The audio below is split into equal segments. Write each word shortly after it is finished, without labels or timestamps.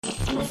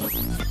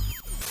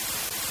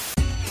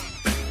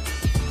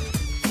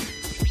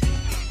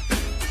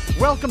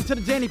Welcome to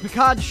the Danny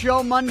Picard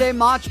Show, Monday,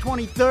 March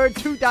 23rd,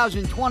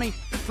 2020,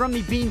 from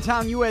the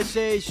Beantown,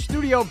 USA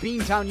studio.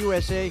 Beantown,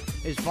 USA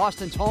is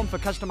Boston's home for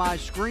customized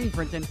screen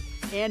printing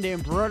and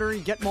embroidery.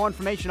 Get more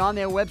information on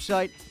their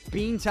website,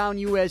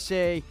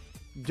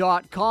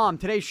 beantownusa.com.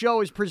 Today's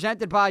show is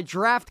presented by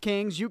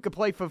DraftKings. You can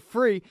play for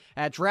free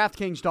at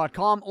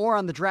DraftKings.com or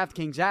on the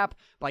DraftKings app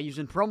by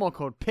using promo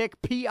code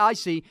PIC,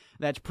 P-I-C.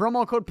 That's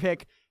promo code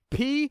PIC,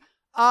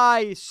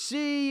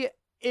 P-I-C.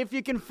 If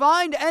you can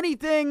find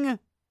anything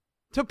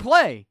to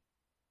play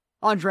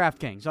on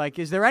DraftKings. Like,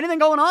 is there anything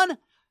going on?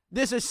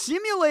 There's a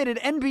simulated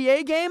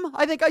NBA game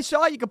I think I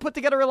saw. You could put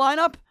together a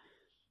lineup.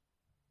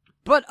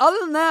 But other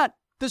than that,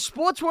 the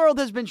sports world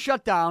has been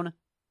shut down.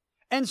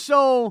 And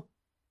so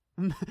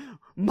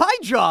my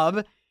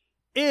job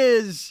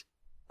is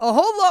a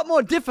whole lot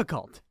more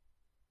difficult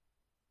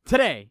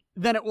today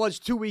than it was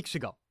 2 weeks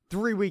ago,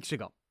 3 weeks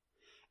ago.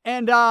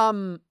 And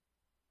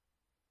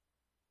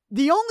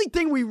the only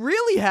thing we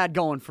really had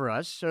going for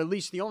us, or at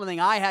least the only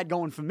thing I had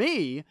going for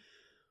me,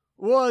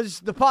 was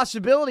the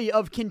possibility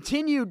of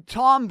continued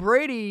Tom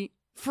Brady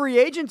free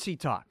agency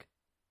talk.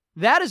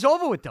 That is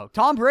over with, though.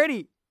 Tom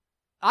Brady,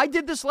 I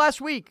did this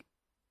last week.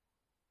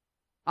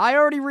 I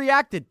already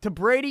reacted to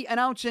Brady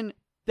announcing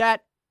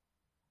that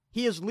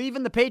he is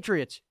leaving the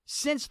Patriots.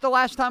 Since the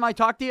last time I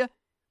talked to you,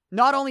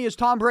 not only has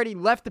Tom Brady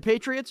left the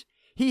Patriots,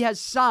 he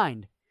has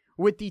signed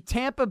with the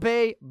Tampa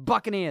Bay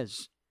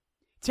Buccaneers.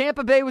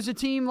 Tampa Bay was a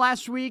team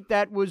last week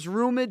that was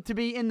rumored to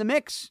be in the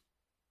mix.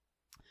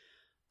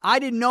 I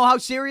didn't know how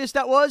serious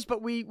that was,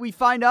 but we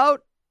find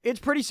out it's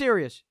pretty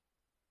serious.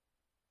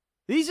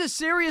 These are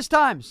serious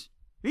times.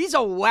 These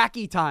are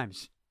wacky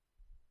times.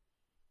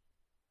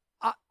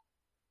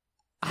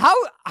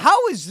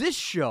 How is this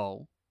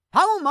show,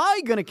 how am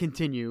I going to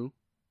continue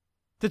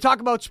to talk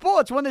about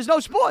sports when there's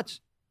no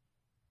sports?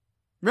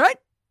 Right?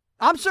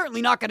 I'm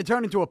certainly not going to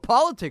turn into a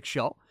politics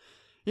show.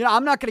 You know,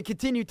 I'm not going to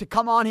continue to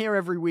come on here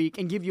every week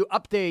and give you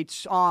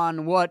updates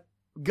on what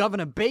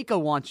Governor Baker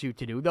wants you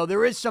to do, though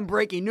there is some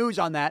breaking news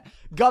on that.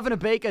 Governor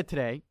Baker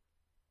today,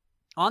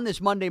 on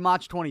this Monday,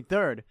 March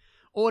 23rd,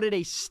 ordered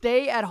a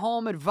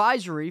stay-at-home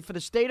advisory for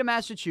the state of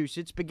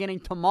Massachusetts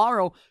beginning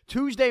tomorrow,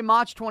 Tuesday,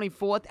 March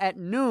 24th at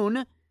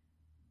noon.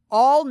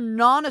 All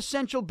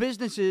non-essential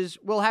businesses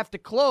will have to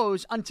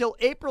close until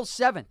April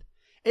 7th.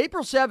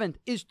 April 7th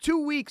is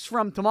 2 weeks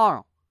from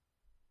tomorrow.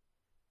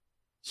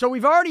 So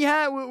we're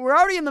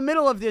already in the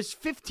middle of this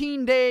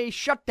 15-day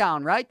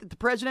shutdown, right, that the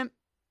president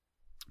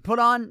put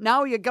on.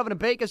 Now we got Governor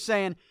Baker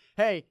saying,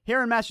 hey,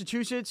 here in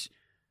Massachusetts,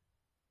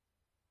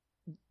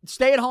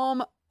 stay at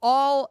home.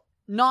 All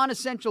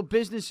non-essential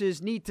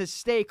businesses need to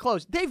stay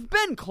closed. They've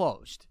been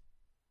closed.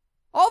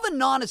 All the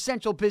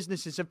non-essential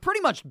businesses have pretty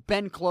much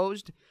been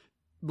closed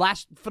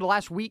for the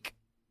last week.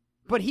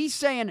 But he's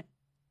saying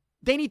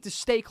they need to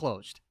stay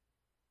closed.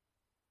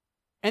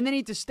 And they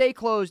need to stay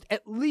closed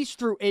at least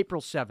through April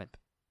 7th.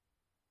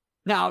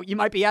 Now, you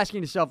might be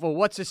asking yourself, well,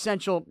 what's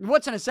essential?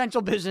 What's an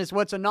essential business?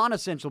 What's a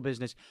non-essential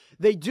business?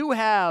 They do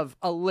have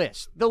a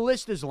list. The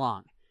list is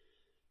long.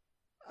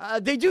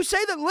 They do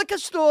say that liquor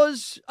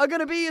stores are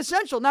going to be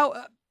essential. Now,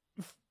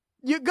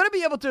 you're going to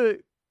be able to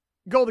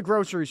go to the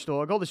grocery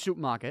store, go to the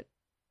supermarket.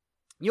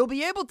 You'll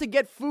be able to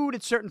get food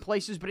at certain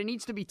places, but it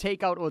needs to be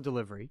takeout or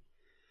delivery.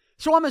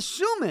 So I'm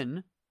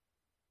assuming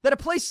that a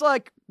place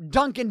like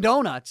Dunkin'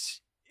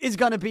 Donuts is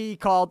going to be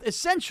called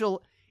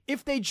essential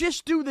if they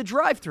just do the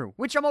drive-thru,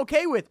 which I'm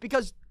okay with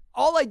because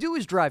all I do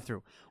is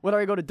drive-thru. Whether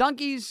I go to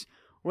Dunkies,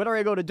 whether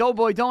I go to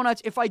Doughboy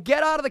Donuts, if I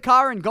get out of the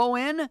car and go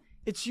in,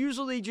 it's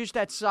usually just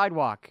that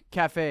Sidewalk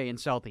Cafe in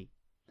Southie.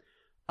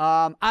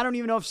 I don't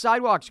even know if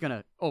Sidewalk's going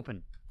to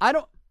open.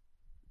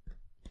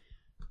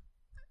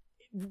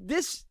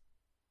 This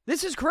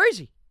is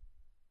crazy.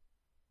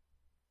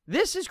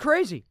 This is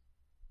crazy.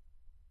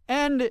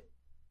 And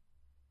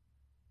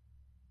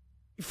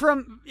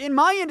in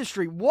my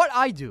industry, what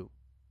I do,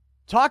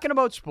 talking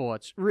about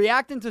sports,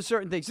 reacting to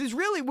certain things,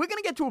 we're going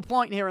to get to a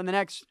point here in the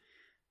next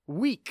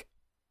week,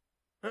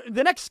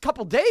 the next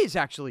couple days,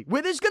 actually,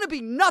 where there's going to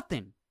be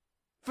nothing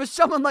for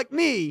someone like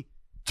me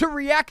to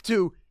react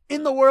to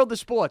in the world of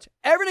sports.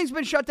 Everything's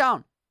been shut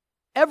down.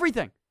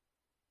 Everything.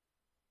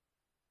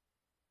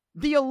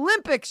 The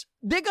Olympics,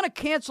 they're going to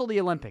cancel the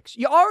Olympics.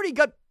 You already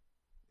got,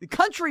 the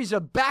countries are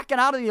backing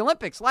out of the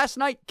Olympics. Last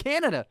night,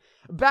 Canada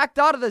backed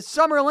out of the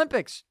Summer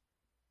Olympics.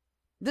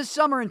 This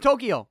summer in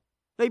Tokyo,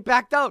 they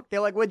backed out.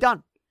 They're like, we're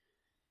done.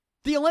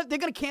 They're going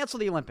to cancel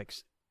the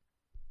Olympics.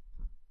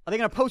 Are they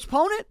going to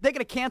postpone it? They're going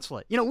to cancel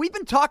it. You know, we've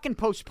been talking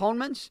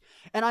postponements,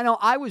 and I know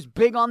I was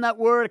big on that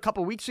word a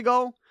couple weeks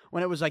ago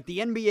when it was like the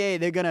NBA,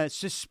 they're going to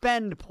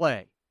suspend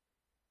play.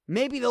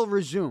 Maybe they'll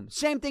resume.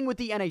 Same thing with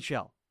the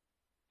NHL.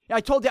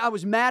 I told you I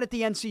was mad at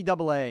the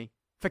NCAA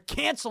for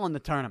canceling the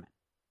tournament.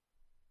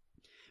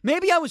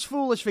 Maybe I was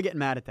foolish for getting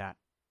mad at that.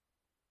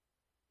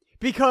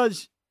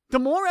 Because the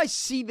more I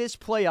see this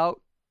play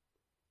out,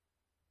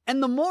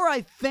 and the more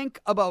I think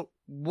about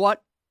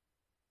what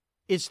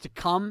is to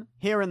come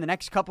here in the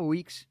next couple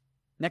weeks,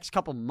 next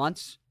couple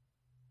months.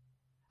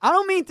 I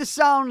don't mean to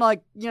sound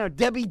like,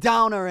 Debbie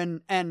Downer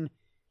and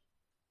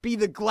be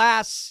the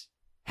glass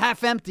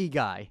half empty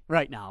guy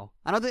right now.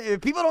 I don't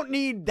think people don't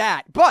need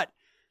that, but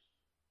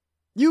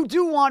you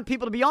do want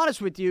people to be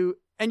honest with you,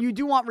 and you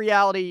do want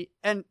reality,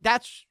 and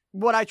that's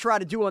what I try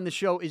to do on the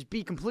show, is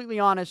be completely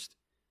honest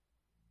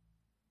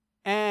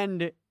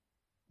and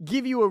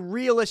give you a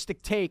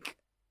realistic take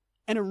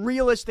and a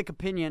realistic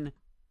opinion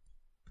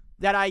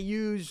that I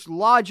use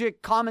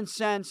logic, common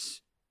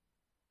sense,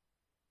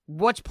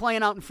 what's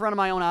playing out in front of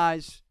my own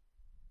eyes.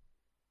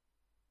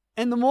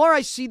 And the more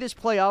I see this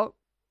play out,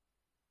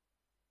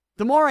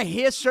 the more I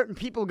hear certain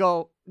people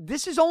go,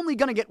 this is only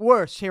going to get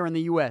worse here in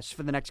the U.S.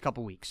 for the next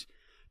couple weeks.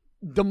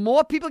 The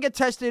more people get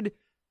tested,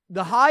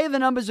 the higher the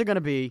numbers are going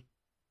to be,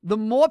 the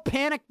more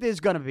panic there's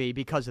going to be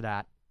because of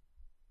that.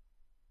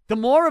 The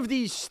more of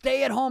these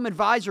stay-at-home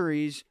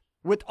advisories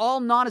with all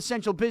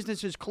non-essential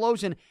businesses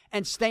closing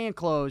and staying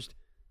closed,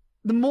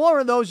 the more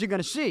of those you're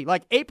going to see.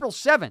 Like April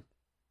 7th,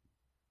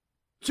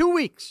 2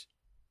 weeks.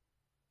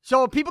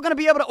 So are people going to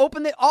be able to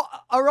open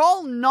are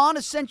all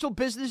non-essential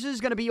businesses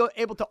going to be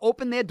able to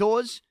open their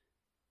doors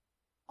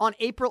on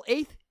April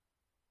 8th?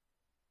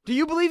 Do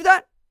you believe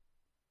that?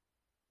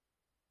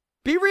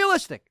 Be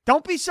realistic.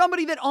 Don't be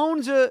somebody that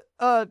owns a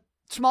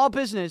small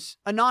business,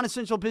 a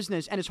non-essential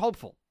business, and is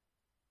hopeful.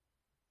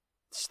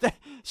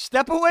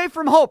 Step away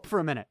from hope for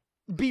a minute.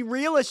 Be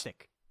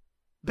realistic.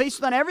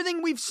 Based on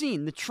everything we've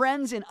seen, the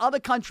trends in other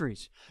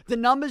countries, the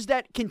numbers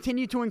that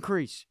continue to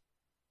increase,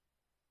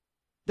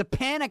 the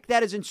panic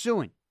that is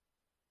ensuing,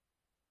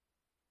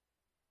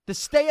 the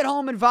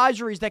stay-at-home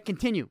advisories that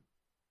continue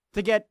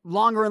to get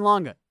longer and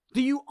longer.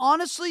 Do you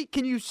honestly,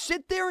 can you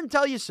sit there and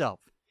tell yourself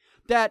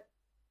that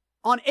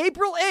on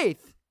April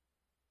 8th,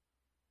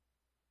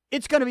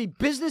 it's going to be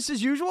business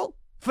as usual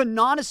for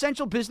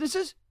non-essential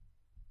businesses?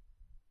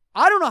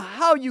 I don't know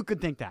how you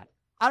could think that.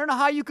 I don't know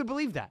how you could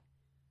believe that.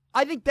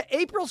 I think the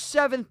April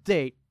 7th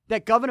date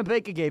that Governor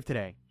Baker gave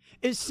today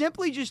is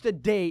simply just a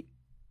date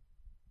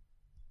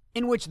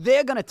in which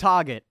they're going to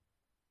target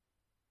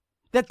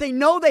that they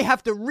know they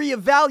have to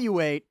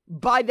reevaluate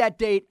by that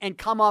date and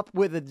come up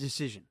with a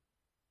decision.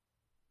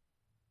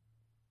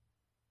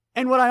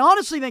 And what I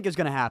honestly think is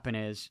going to happen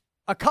is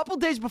a couple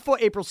days before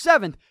April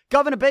 7th,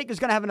 Governor Baker is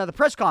going to have another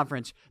press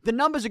conference. The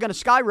numbers are going to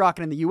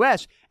skyrocket in the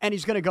U.S., and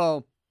he's going to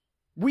go,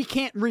 we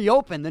can't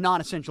reopen the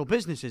non-essential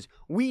businesses.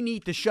 We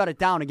need to shut it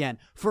down again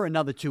for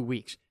another 2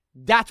 weeks.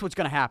 That's what's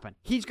going to happen.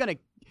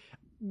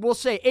 We'll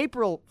say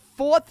April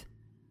 4th,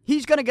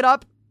 he's going to get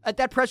up at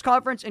that press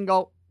conference and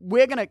go,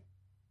 we're going to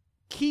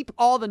keep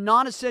all the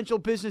non-essential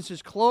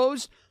businesses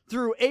closed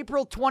through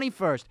April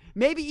 21st,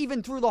 maybe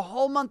even through the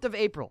whole month of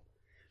April.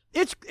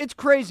 It's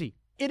crazy.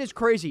 It is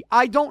crazy.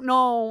 I don't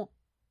know.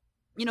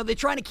 They're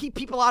trying to keep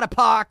people out of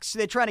parks.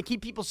 They're trying to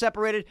keep people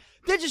separated.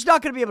 They're just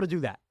not going to be able to do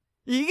that.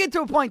 You get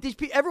to a point,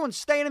 everyone's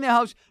staying in their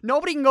house.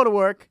 Nobody can go to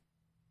work.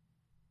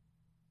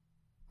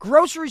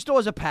 Grocery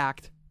stores are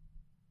packed.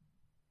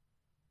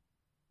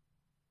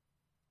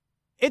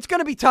 It's going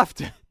to be tough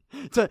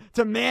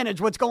to manage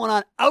what's going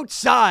on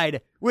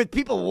outside with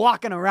people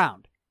walking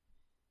around.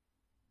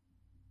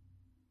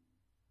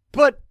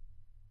 But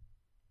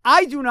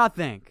I do not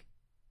think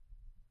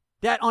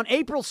that on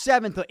April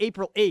 7th or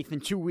April 8th in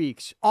 2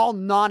 weeks, all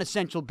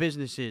non-essential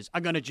businesses are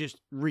going to just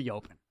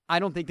reopen. I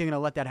don't think they're going to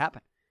let that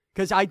happen.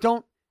 Because I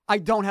don't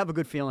have a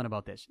good feeling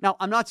about this. Now,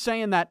 I'm not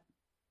saying that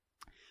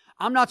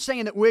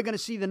we're going to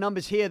see the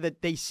numbers here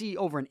that they see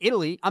over in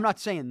Italy. I'm not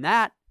saying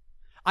that.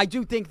 I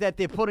do think that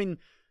they're putting,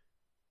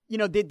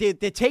 they're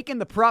taking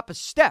the proper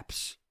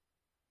steps.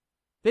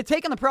 They're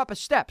taking the proper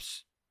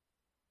steps.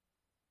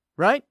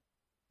 Right?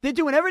 They're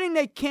doing everything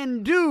they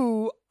can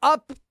do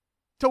up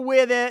to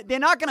where they're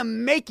not going to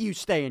make you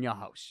stay in your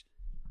house.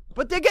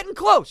 But they're getting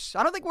close.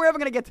 I don't think we're ever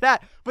going to get to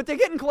that, but they're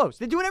getting close.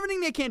 They're doing everything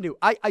they can do.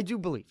 I do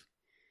believe.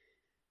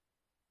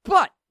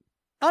 But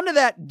under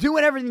that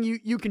doing everything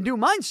you can do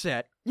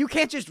mindset, you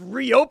can't just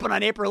reopen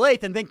on April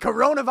 8th and think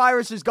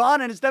coronavirus is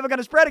gone and it's never going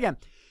to spread again.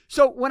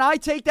 So when I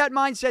take that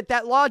mindset,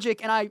 that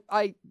logic, and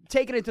I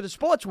take it into the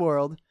sports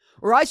world,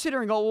 where I sit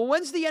here and go, well,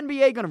 when's the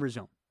NBA going to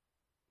resume?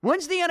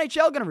 When's the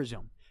NHL going to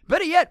resume?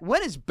 Better yet,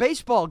 when is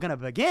baseball going to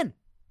begin?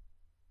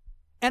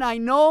 And I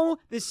know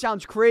this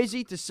sounds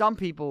crazy to some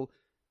people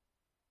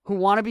who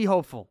want to be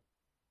hopeful,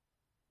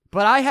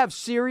 but I have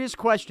serious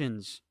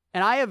questions,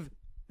 and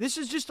this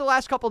is just the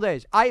last couple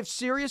days. I have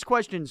serious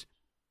questions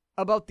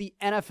about the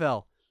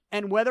NFL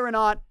and whether or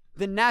not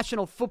the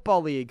National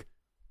Football League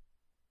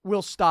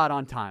will start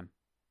on time.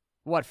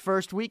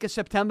 First week of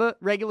September,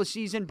 regular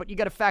season, but you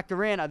got to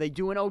factor in, are they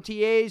doing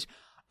OTAs?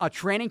 Are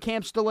training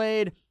camps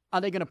delayed? Are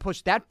they going to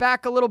push that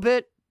back a little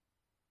bit?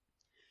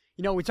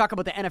 We talk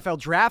about the NFL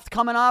draft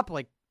coming up.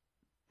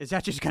 Is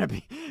that just going to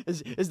be,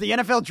 is the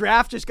NFL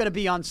draft just going to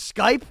be on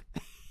Skype?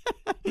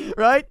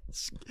 Right?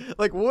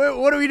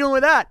 What are we doing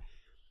with that?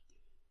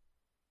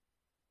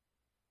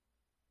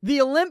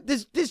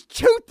 There's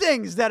two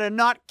things that are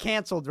not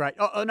canceled right,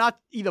 or not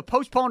either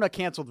postponed or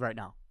canceled right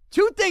now.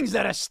 Two things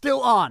that are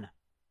still on.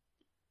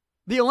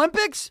 The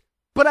Olympics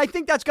But I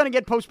think that's going to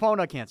get postponed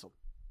or canceled.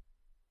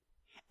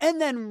 And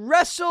then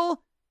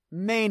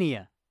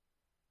WrestleMania.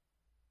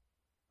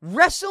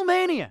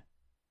 WrestleMania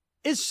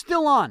is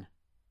still on.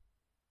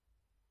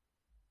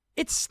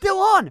 It's still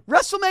on.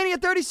 WrestleMania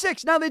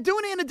 36. Now, they're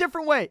doing it in a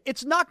different way.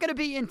 It's not going to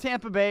be in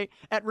Tampa Bay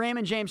at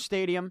Raymond James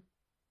Stadium,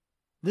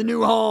 the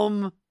new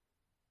home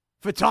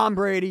for Tom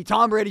Brady.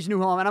 Tom Brady's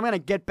new home. And I'm going to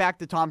get back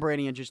to Tom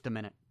Brady in just a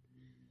minute.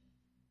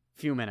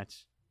 Few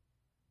minutes.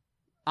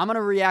 I'm going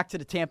to react to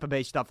the Tampa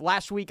Bay stuff.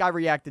 Last week, I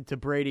reacted to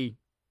Brady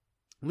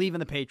leaving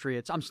the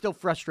Patriots. I'm still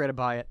frustrated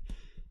by it.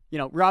 You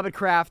know, Robert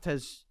Kraft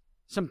has...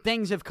 Some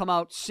things have come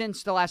out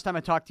since the last time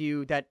I talked to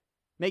you that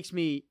makes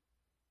me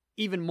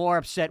even more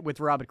upset with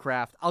Robert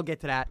Kraft. I'll get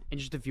to that in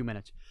just a few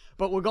minutes.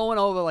 But we're going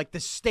over like the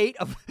state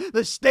of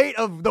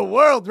the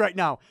world right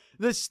now.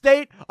 The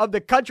state of the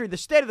country, the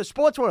state of the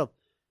sports world.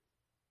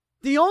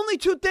 The only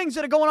two things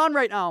that are going on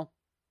right now,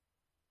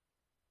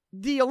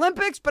 the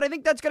Olympics, but I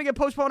think that's going to get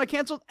postponed or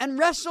canceled, and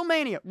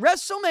WrestleMania.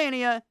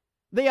 WrestleMania,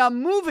 they are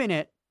moving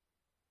it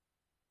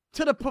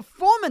to the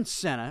Performance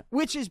Center,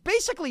 which is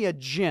basically a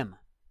gym.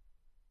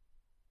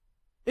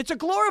 It's a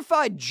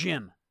glorified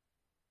gym.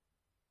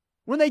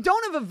 When they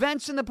don't have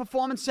events in the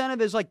Performance Center,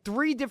 there's like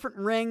 3 different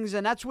rings,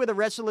 and that's where the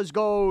wrestlers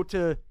go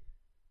to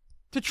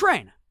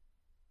train.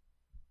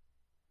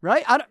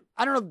 Right? I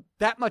don't know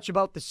that much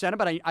about the center,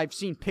 but I've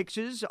seen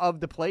pictures of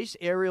the place,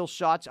 aerial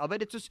shots of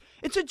it.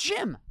 It's a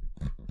gym.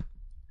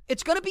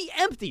 It's going to be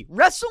empty.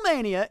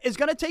 WrestleMania is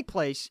going to take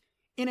place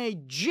in a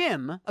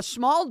gym, a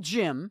small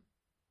gym,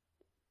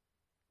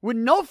 with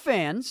no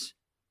fans.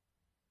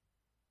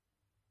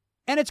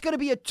 And it's going to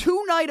be a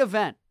 2-night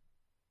event.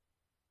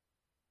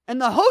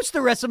 And the host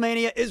of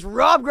WrestleMania is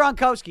Rob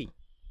Gronkowski.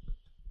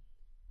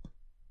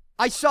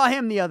 I saw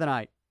him the other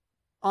night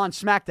on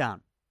SmackDown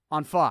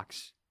on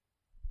Fox.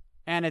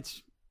 And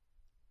it's,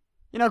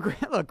 you know,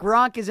 look,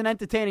 Gronk is an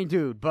entertaining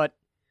dude, but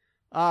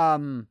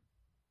I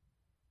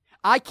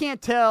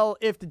can't tell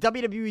if the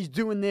WWE is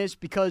doing this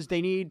because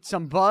they need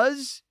some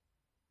buzz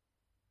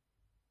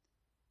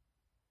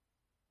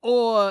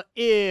or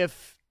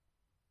if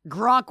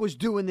Gronk was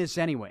doing this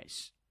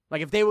anyways.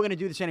 Like, if they were going to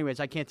do this anyways,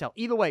 I can't tell.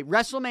 Either way,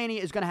 WrestleMania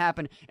is going to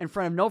happen in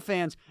front of no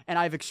fans, and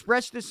I've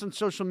expressed this on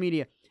social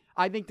media.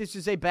 I think this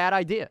is a bad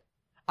idea.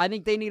 I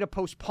think they need to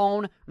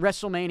postpone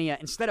WrestleMania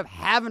instead of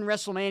having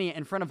WrestleMania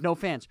in front of no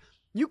fans.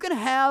 You can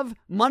have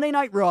Monday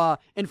Night Raw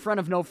in front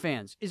of no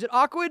fans. Is it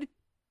awkward?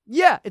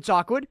 Yeah, it's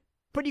awkward,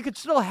 but you could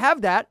still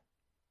have that.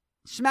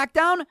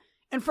 SmackDown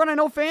in front of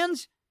no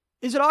fans?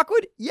 Is it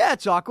awkward? Yeah,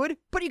 it's awkward,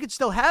 but you could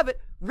still have it.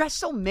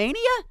 WrestleMania?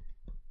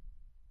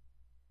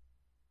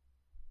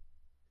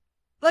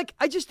 Like,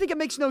 I just think it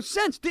makes no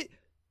sense.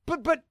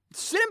 But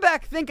sitting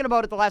back thinking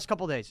about it the last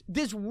couple of days,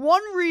 there's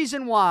one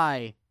reason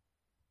why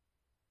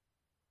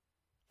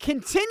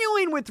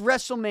continuing with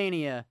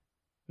WrestleMania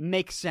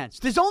makes sense.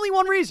 There's only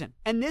one reason.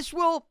 And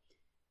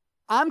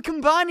I'm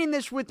combining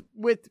this with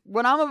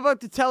what I'm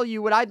about to tell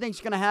you, what I think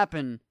is going to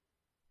happen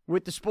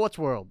with the sports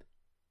world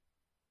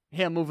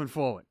here moving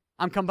forward.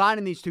 I'm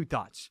combining these two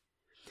thoughts.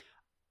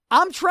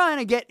 I'm trying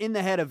to get in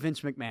the head of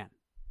Vince McMahon.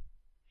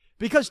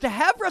 Because to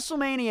have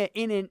WrestleMania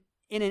in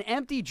an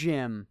empty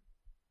gym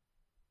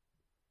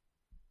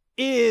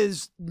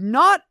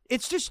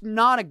it's just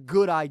not a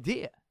good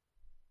idea.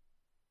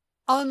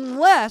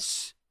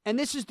 Unless, and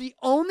this is the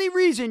only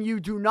reason you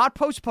do not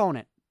postpone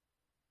it,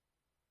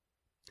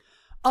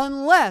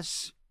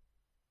 unless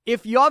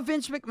if you're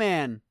Vince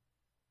McMahon,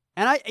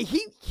 and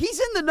he's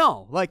in the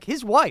know, like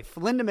his wife,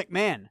 Linda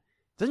McMahon,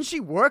 doesn't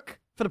she work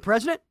for the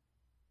president?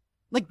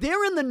 Like,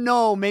 they're in the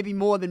know maybe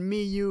more than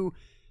me, you,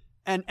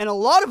 and a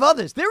lot of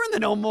others. They're in the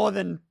know more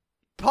than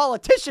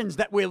politicians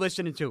that we're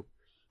listening to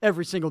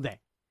every single day.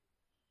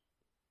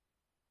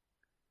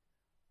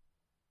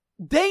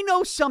 They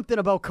know something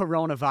about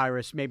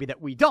coronavirus maybe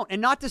that we don't.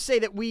 And not to say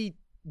that we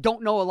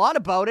don't know a lot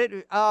about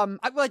it.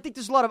 I think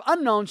there's a lot of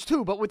unknowns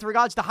too, but with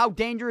regards to how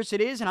dangerous it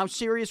is and how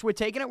serious we're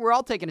taking it, we're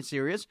all taking it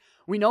serious.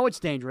 We know it's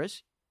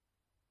dangerous.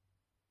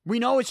 We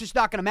know it's just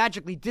not going to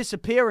magically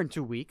disappear in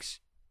 2 weeks.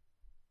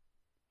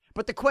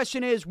 But the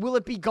question is, will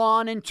it be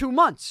gone in 2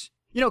 months?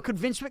 You know, could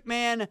Vince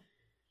McMahon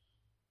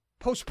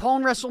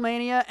postpone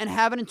WrestleMania and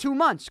have it in 2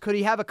 months? Could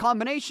he have a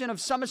combination of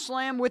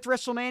SummerSlam with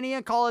WrestleMania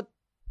and call it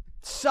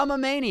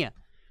SummerMania?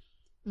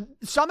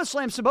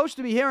 SummerSlam's supposed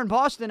to be here in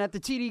Boston at the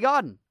TD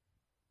Garden.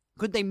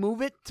 Could they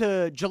move it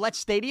to Gillette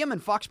Stadium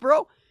in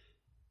Foxborough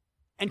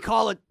and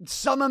call it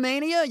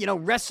SummerMania? You know,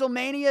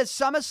 WrestleMania,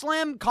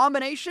 SummerSlam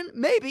combination?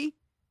 Maybe.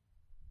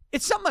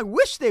 It's something I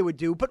wish they would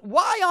do, but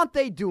why aren't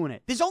they doing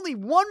it? There's only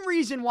one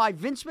reason why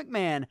Vince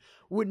McMahon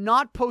would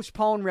not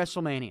postpone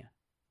WrestleMania.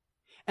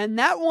 And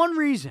that one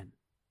reason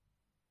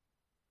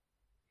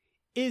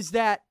is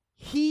that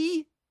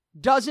he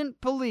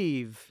doesn't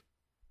believe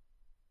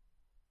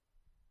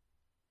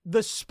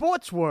the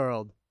sports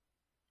world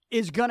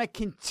is going to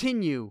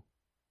continue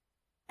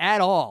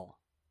at all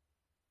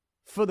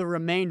for the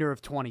remainder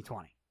of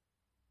 2020.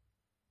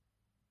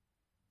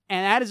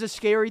 And that is a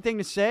scary thing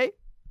to say.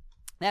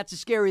 That's a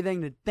scary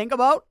thing to think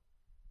about.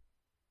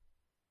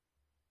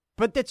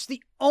 But that's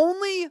the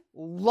only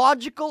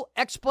logical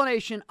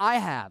explanation I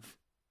have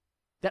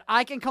that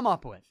I can come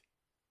up with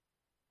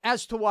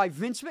as to why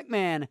Vince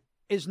McMahon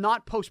is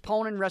not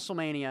postponing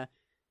WrestleMania.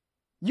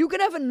 You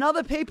could have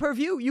another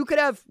pay-per-view. You could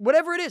have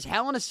whatever it is,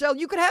 Hell in a Cell.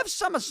 You could have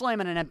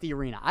SummerSlam in an empty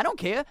arena. I don't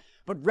care.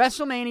 But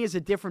WrestleMania is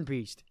a different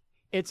beast.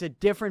 It's a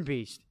different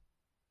beast.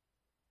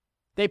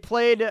 They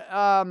played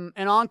an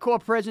encore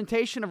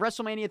presentation of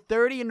WrestleMania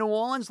 30 in New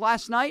Orleans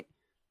last night.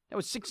 That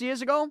was 6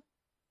 years ago.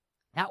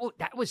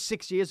 That was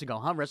 6 years ago,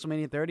 huh?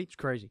 WrestleMania 30? It's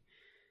crazy.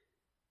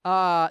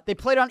 They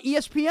played on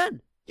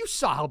ESPN. You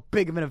saw how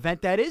big of an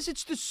event that is.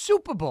 It's the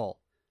Super Bowl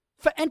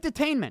for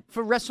entertainment,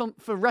 for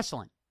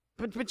wrestling.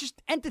 But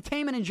just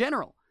entertainment in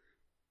general.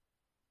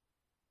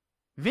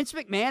 Vince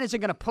McMahon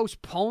isn't going to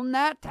postpone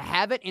that to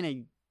have it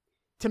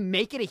to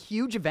make it a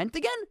huge event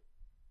again?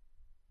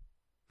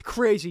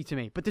 Crazy to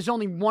me. But there's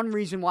only one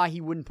reason why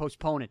he wouldn't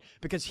postpone it.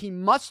 Because he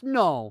must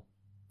know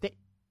that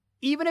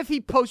even if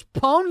he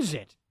postpones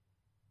it,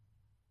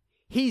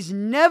 he's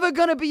never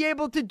going to be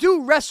able to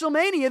do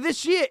WrestleMania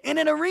this year in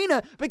an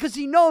arena because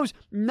he knows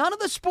none of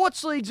the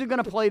sports leagues are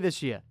going to play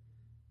this year.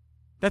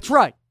 That's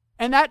right.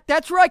 And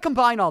that's where I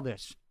combine all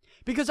this.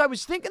 Because I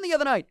was thinking the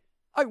other night,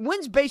 all right,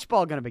 when's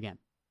baseball going to begin?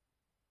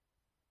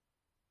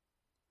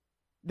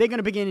 They're going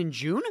to begin in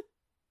June?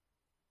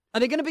 Are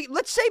they going to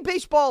let's say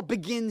baseball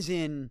begins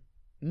in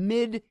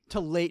mid to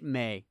late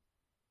May.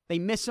 They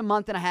miss a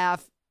month and a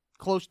half,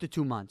 close to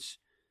 2 months.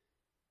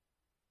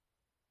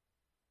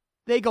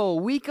 They go a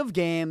week of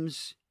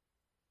games.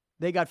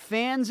 They got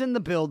fans in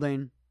the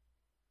building.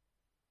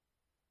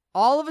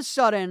 All of a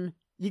sudden,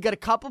 you got a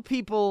couple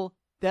people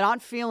that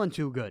aren't feeling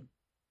too good.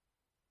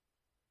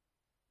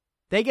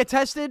 They get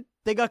tested,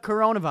 they got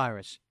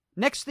coronavirus.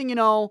 Next thing you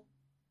know,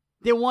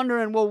 they're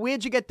wondering, well,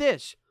 where'd you get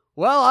this?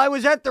 Well, I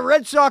was at the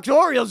Red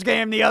Sox-Orioles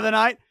game the other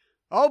night.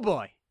 Oh,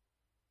 boy.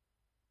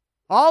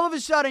 All of a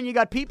sudden, you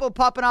got people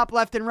popping up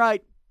left and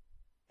right.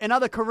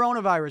 Another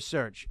coronavirus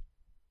surge.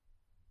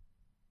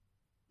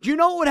 Do you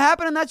know what would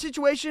happen in that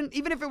situation?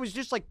 Even if it was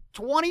just like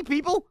 20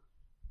 people?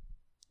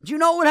 Do you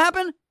know what would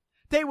happen?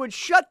 They would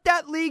shut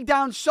that league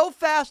down so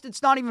fast,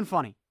 it's not even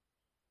funny.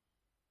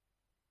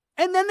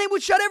 And then they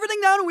would shut everything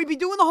down and we'd be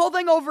doing the whole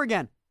thing over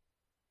again.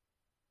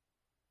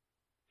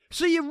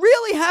 So you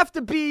really have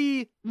to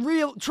be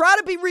try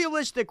to be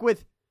realistic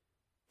with,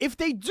 if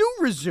they do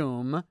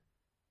resume,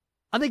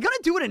 are they going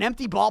to do it in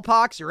empty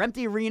ballparks or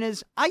empty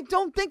arenas? I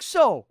don't think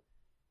so.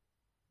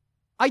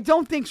 I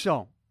don't think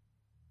so.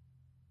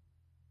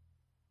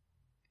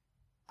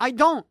 I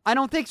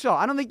don't think so.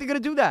 I don't think they're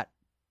going to do that.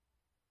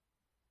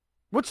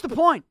 What's the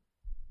point?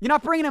 You're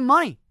not bringing in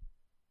money.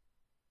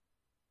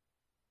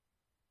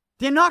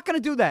 They're not going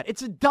to do that.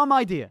 It's a dumb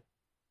idea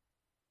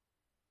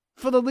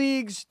for the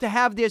leagues to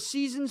have their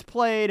seasons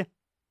played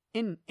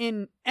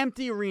in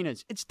empty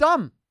arenas. It's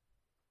dumb.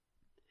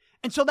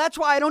 And so that's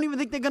why I don't even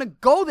think they're going to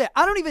go there.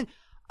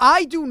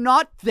 I do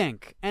not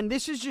think, and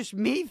this is just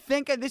me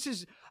thinking,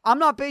 I'm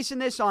not basing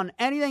this on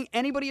anything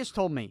anybody has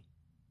told me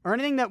or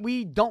anything that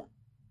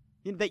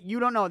you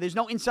don't know. There's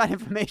no inside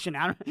information.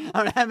 I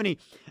don't have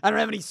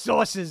any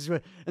sources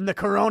in the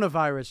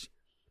coronavirus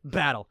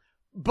battle.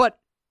 But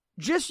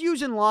just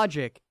using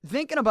logic,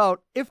 thinking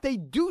about if they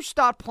do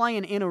start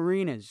playing in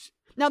arenas.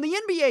 Now, the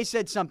NBA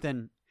said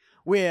something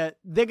where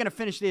they're going to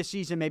finish their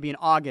season maybe in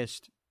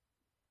August,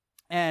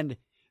 and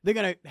they're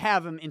going to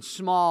have them in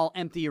small,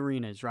 empty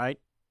arenas, right?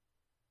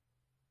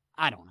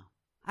 I don't know.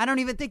 I don't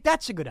even think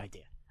that's a good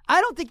idea.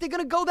 I don't think they're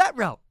going to go that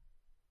route.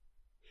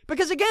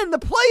 Because, again, the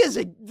players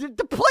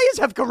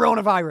have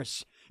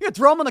coronavirus. You gonna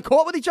throw them on the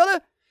court with each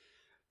other?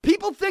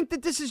 People think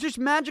that this is just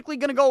magically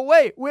going to go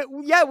away.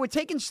 We're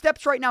taking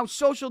steps right now,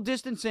 social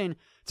distancing,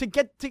 to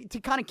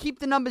kind of keep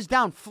the numbers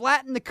down,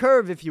 flatten the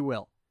curve, if you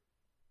will.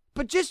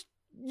 But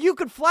you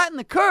could flatten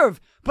the curve,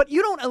 but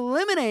you don't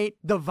eliminate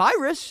the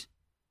virus.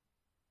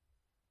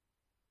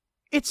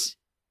 It's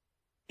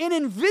an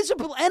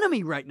invisible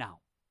enemy right now.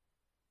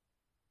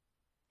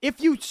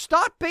 If you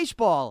start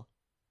baseball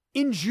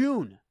in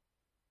June,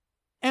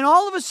 and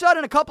all of a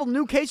sudden a couple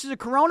new cases of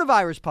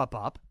coronavirus pop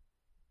up,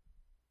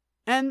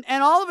 and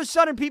all of a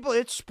sudden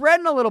it's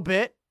spreading a little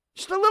bit,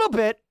 just a little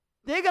bit,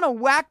 they're going to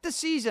whack the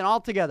season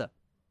altogether.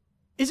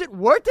 Is it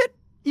worth it?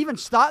 Even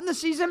starting the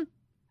season?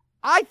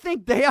 I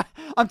think they are.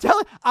 I'm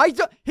telling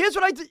you, here's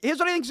what I think is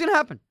going to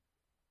happen.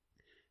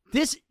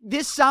 This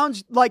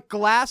sounds like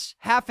glass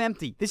half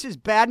empty. This is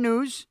bad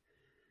news.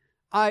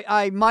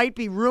 I might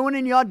be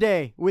ruining your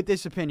day with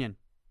this opinion.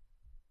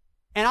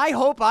 And I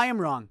hope I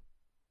am wrong.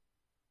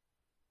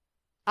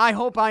 I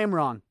hope I am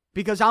wrong.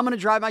 Because I'm going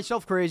to drive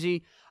myself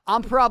crazy.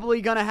 I'm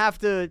probably going to have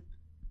to,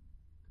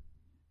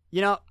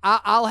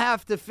 I'll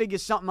have to figure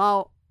something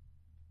out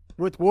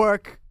with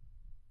work.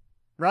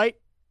 Right?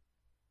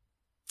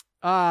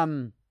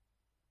 But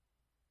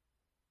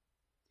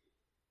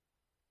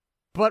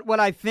what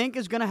I think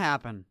is going to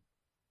happen,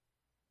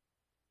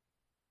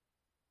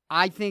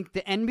 I think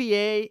the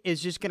NBA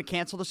is just going to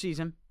cancel the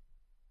season.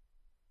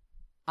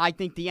 I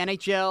think the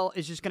NHL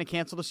is just going to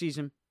cancel the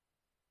season.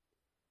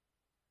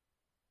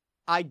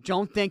 I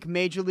don't think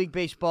Major League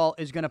Baseball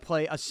is going to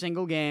play a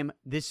single game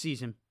this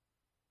season.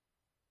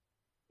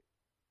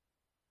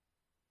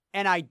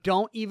 And I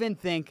don't even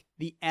think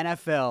the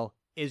NFL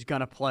is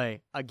going to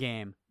play a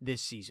game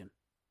this season.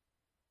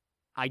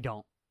 I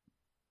don't.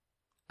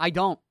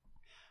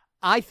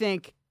 I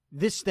think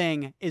this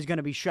thing is going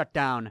to be shut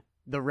down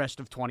the rest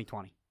of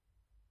 2020.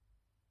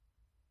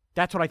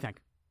 That's what I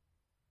think.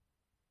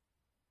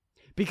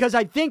 Because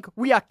I think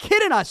we are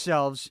kidding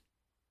ourselves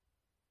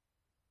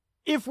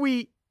if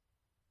we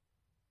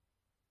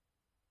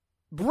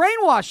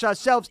brainwash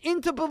ourselves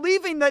into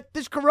believing that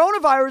this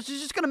coronavirus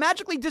is just going to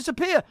magically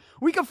disappear.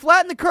 We can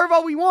flatten the curve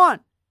all we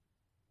want.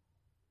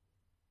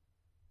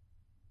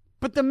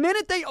 But the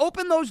minute they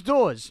open those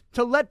doors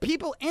to let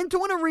people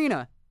into an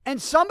arena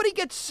and somebody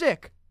gets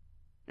sick,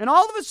 and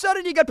all of a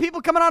sudden you got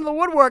people coming out of the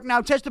woodwork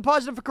now tested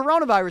positive for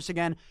coronavirus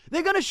again,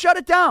 they're going to shut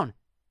it down.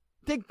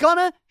 They're going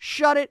to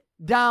shut it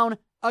down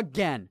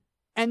again.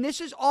 And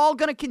this is all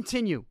going to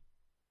continue.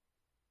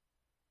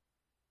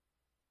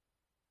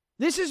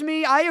 This is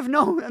me. I have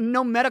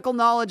no medical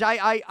knowledge.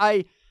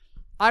 I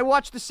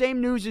watch the same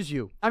news as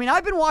you. I mean,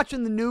 I've been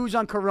watching the news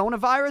on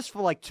coronavirus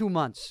for like 2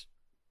 months.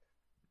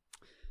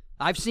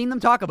 I've seen them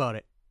talk about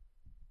it.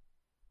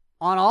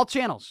 On all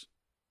channels.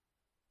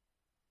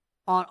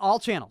 On all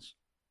channels.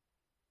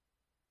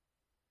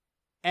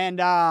 And,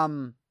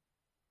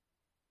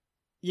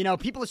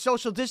 people are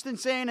social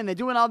distancing and they're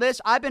doing all this.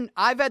 I've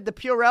had the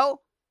Purell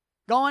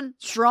going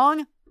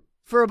strong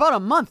for about a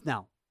month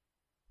now.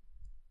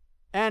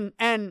 And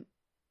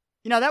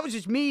that was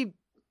just me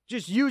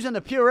just using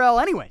the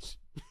Purell anyways.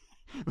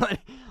 But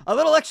a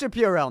little extra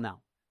Purell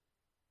now.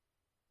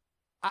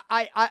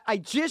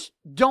 I just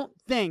don't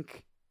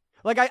think,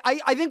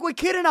 I think we're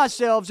kidding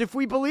ourselves if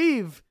we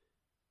believe,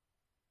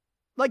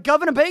 like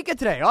Governor Baker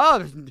today,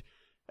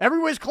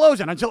 everywhere's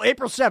closing until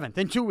April 7th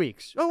in 2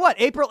 weeks. Oh, what,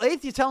 April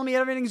 8th, you're telling me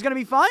everything's going to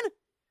be fine?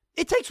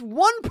 It takes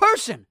one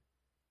person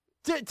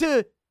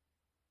to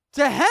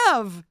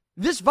have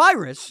this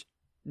virus,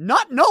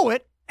 not know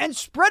it, and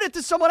spread it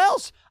to someone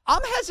else.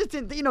 I'm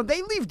hesitant.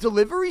 They leave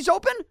deliveries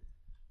open.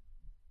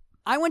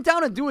 I went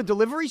down to do a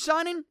delivery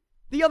signing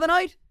the other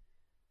night.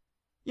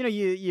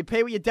 You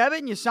pay with your debit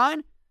and you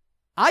sign.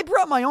 I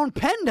brought my own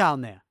pen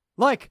down there.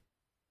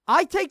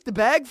 I take the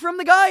bag from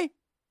the guy.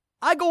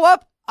 I go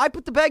up. I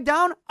put the bag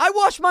down. I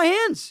wash my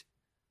hands.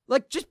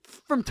 Just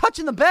from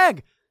touching the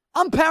bag.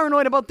 I'm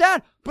paranoid about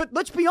that. But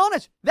let's be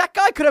honest. That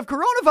guy could have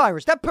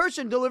coronavirus. That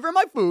person delivering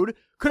my food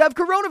could have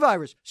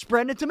coronavirus.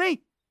 Spreading it to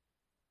me.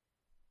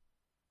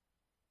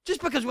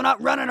 Just because we're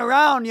not running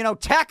around,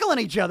 tackling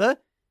each other,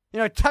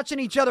 touching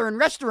each other in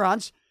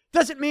restaurants,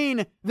 doesn't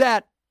mean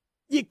that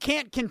you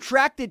can't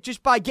contract it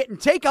just by getting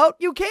takeout.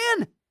 You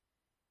can.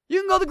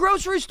 You can go to the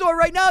grocery store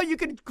right now. You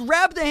can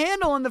grab the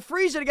handle in the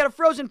freezer to get a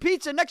frozen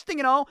pizza. Next thing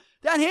you know,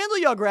 that handle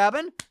you're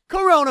grabbing,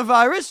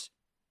 coronavirus.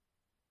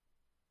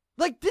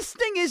 This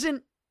thing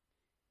isn't...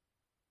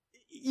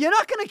 You're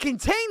not going to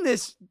contain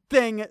this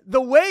thing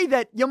the way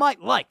that you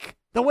might like,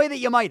 the way that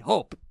you might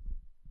hope.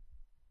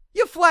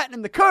 You're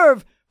flattening the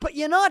curve, but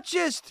you're not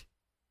just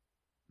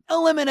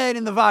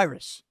eliminating the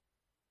virus.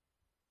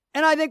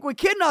 And I think we're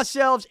kidding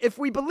ourselves if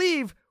we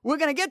believe we're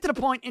going to get to the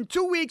point in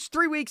 2 weeks,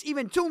 3 weeks,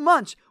 even 2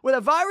 months where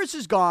the virus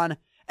is gone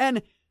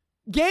and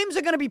games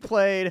are going to be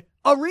played,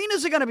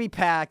 arenas are going to be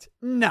packed.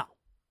 No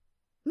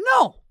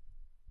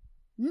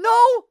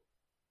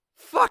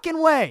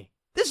fucking way.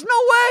 There's no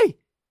way.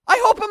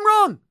 I hope I'm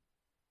wrong.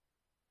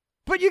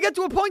 But you get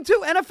to a point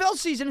too, NFL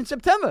season in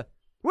September.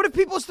 What if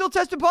people are still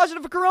tested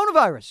positive for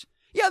coronavirus?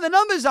 Yeah, the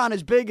numbers aren't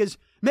as big as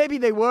maybe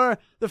they were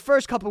the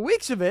first couple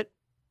weeks of it,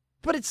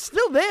 but it's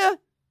still there.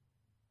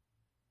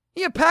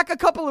 You pack a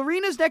couple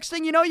arenas, next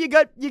thing you know, you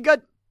got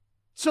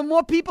some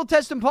more people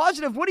testing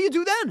positive. What do you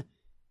do then?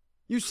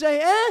 You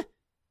say,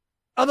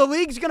 are the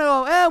leagues going to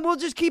go, we'll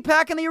just keep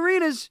packing the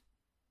arenas?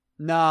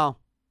 No.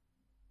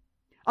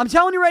 I'm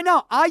telling you right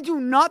now, I do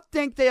not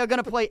think they are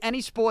going to play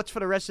any sports for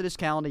the rest of this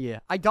calendar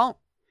year. I don't.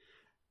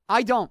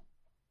 I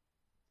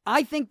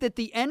think that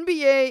the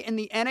NBA and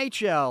the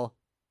NHL,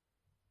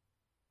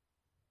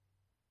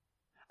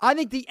 I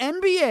think the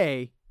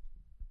NBA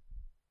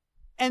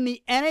and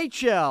the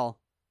NHL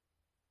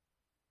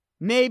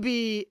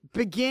maybe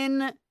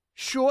begin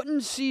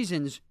shortened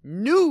seasons,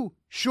 new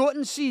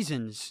shortened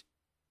seasons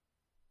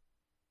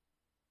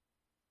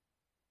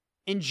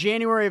in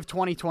January of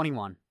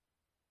 2021.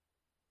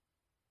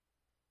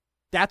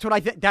 That's what I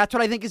think. That's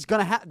what I think is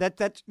going to happen.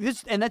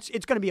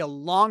 It's going to be a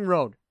long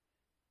road.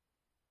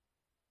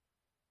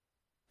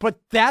 But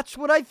that's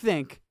what I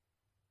think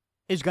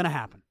is going to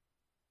happen.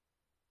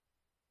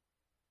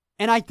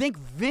 And I think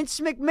Vince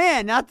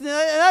McMahon, not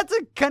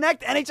to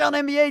connect NHL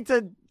and NBA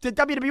to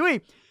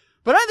WWE,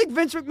 but I think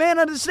Vince McMahon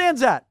understands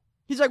that.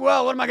 He's like,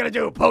 well, what am I going to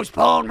do?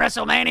 Postpone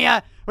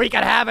WrestleMania? We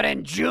could have it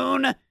in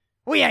June?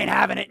 We ain't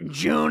having it in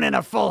June in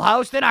a full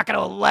house. They're not going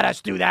to let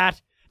us do that.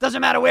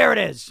 Doesn't matter where it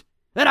is.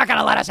 They're not going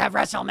to let us have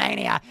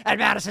WrestleMania at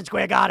Madison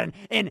Square Garden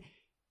in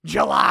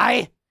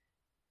July.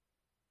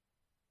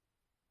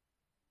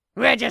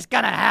 We're just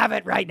going to have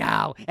it right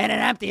now in an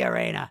empty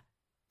arena.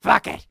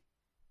 Fuck it.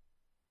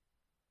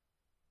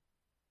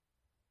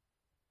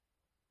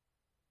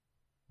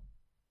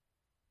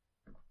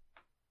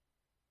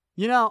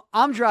 You know,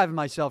 I'm driving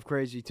myself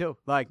crazy too.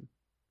 Like,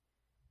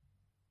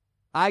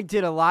 I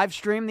did a live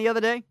stream the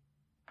other day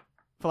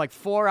for like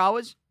 4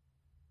 hours.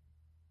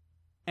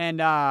 And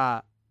then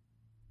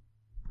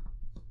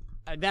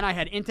I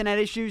had internet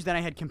issues. Then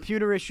I had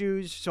computer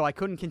issues, so I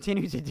couldn't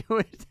continue to do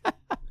it.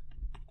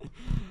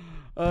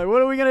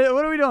 What are we doing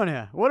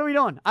here? What are we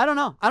doing? I don't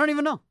know. I don't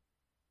even know.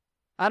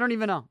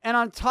 And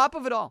on top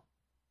of it all,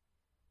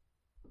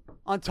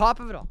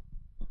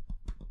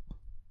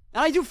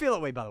 and I do feel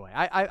that way, by the way.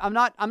 I'm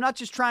not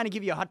just trying to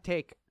give you a hot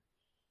take.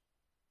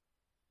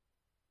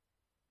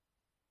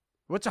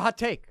 What's a hot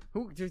take?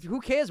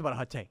 Who cares about a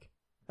hot take?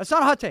 That's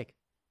not a hot take.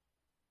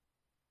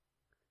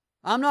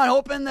 I'm not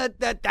hoping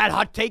that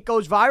hot take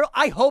goes viral.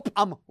 I hope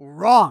I'm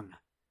wrong.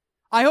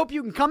 I hope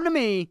you can come to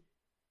me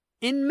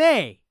in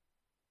May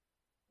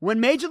when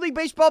Major League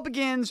Baseball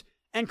begins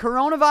and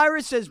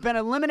coronavirus has been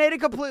eliminated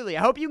completely.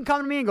 I hope you can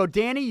come to me and go,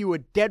 Danny, you were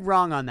dead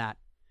wrong on that.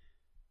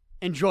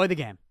 Enjoy the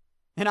game.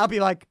 And I'll be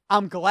like,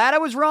 I'm glad I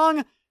was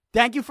wrong.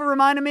 Thank you for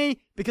reminding me,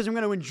 because I'm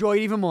going to enjoy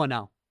it even more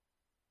now.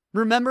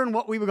 Remembering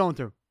what we were going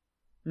through.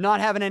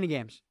 Not having any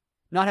games.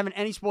 Not having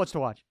any sports to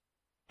watch.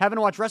 Having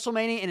to watch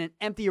WrestleMania in an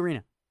empty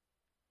arena.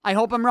 I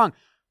hope I'm wrong.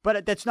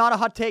 But that's not a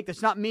hot take.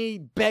 That's not me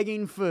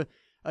begging for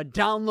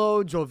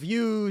downloads or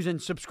views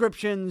and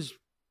subscriptions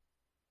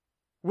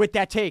with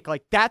that take.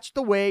 Like, that's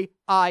the way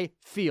I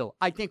feel.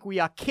 I think we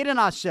are kidding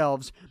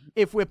ourselves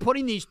if we're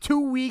putting these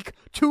 2-week,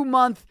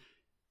 2-month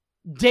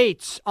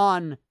dates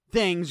on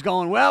things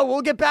going, well,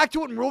 we'll get back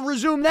to it and we'll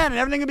resume then and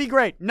everything will be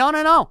great. No.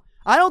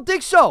 I don't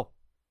think so.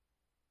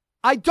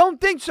 I don't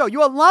think so.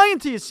 You are lying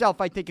to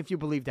yourself, I think, if you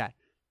believe that.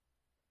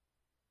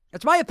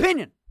 That's my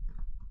opinion.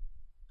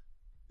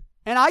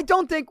 And I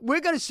don't think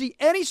we're going to see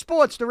any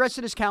sports the rest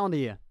of this calendar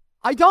year.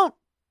 I don't.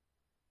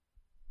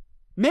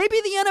 Maybe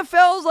the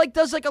NFL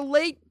does a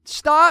late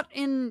start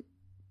in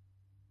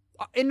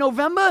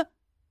November.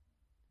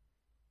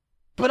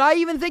 But I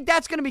even think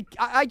that's going to be,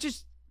 I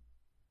just,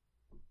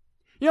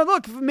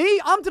 look, for me,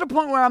 I'm to the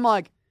point where I'm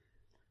like,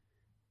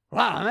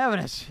 wow,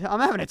 I'm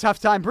having a tough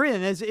time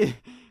breathing.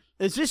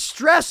 Is this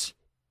stress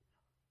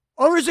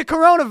or is it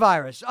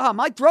coronavirus? Oh,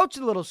 my throat's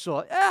a little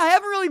sore. I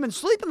haven't really been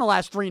sleeping the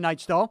last 3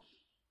 nights, though.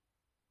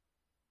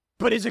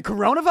 But is it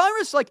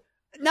coronavirus?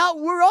 Now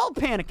we're all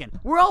panicking.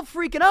 We're all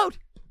freaking out.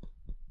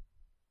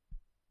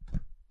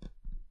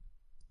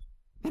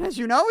 And as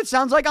you know, it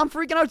sounds like I'm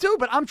freaking out too,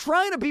 but I'm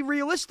trying to be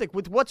realistic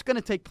with what's going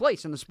to take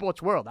place in the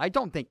sports world. I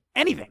don't think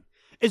anything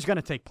is going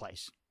to take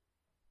place.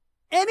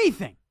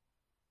 Anything.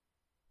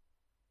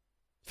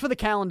 For the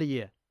calendar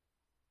year.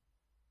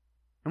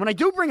 And when I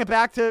do bring it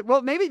back to,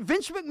 well, maybe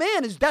Vince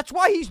McMahon that's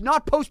why he's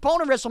not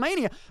postponing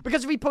WrestleMania,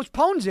 because if he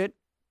postpones it,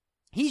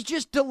 he's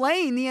just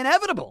delaying the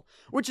inevitable,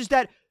 which is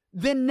that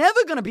they're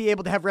never going to be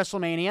able to have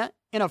WrestleMania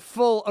in a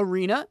full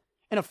arena,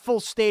 in a full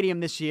stadium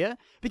this year,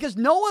 because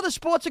no other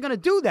sports are going to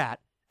do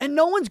that, and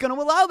no one's going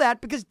to allow that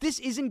because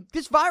this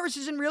virus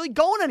isn't really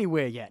going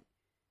anywhere yet.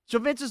 So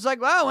Vince is like,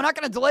 well, we're not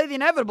going to delay the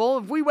inevitable.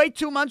 If we wait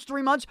 2 months,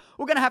 3 months,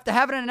 we're going to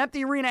have it in an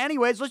empty arena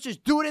anyways. Let's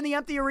just do it in the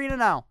empty arena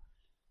now.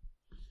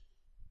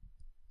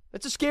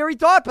 That's a scary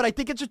thought, but I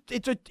think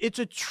it's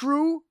a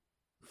true.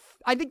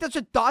 I think that's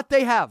a thought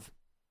they have.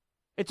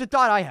 It's a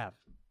thought I have.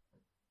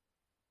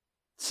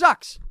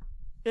 Sucks.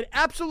 It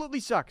absolutely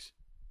sucks.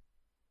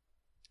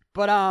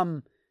 But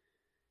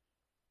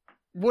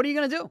what are you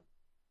gonna do?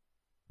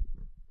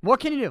 What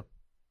can you do?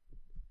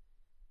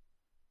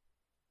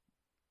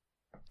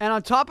 And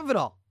on top of it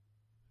all,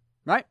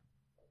 right?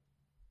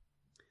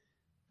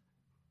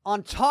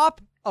 On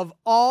top of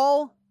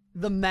all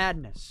the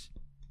madness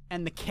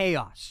and the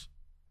chaos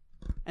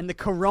and the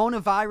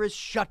coronavirus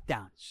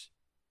shutdowns,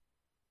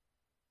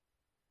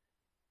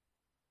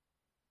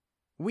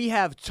 we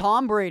have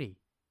Tom Brady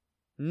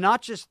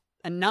not just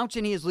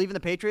announcing he is leaving the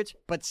Patriots,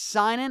 but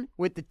signing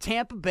with the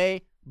Tampa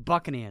Bay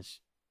Buccaneers.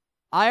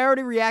 I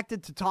already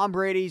reacted to Tom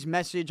Brady's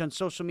message on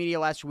social media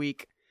last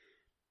week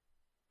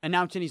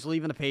announcing he's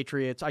leaving the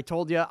Patriots. I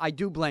told you, I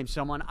do blame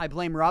someone. I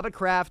blame Robert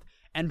Kraft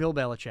and Bill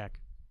Belichick.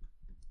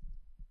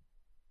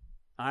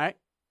 All right?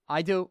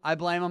 I do. I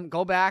blame them.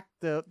 Go back.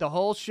 The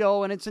whole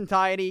show in its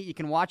entirety. You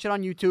can watch it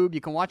on YouTube.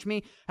 You can watch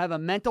me have a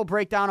mental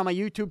breakdown on my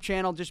YouTube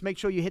channel. Just make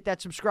sure you hit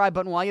that subscribe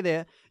button while you're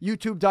there.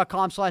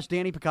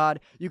 YouTube.com/Danny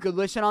Picard. You could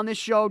listen on this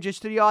show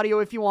just to the audio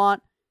if you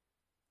want.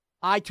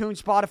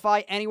 iTunes,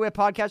 Spotify, anywhere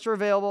podcasts are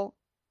available.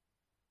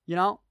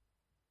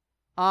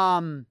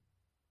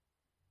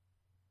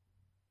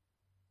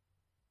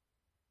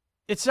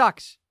 It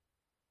sucks.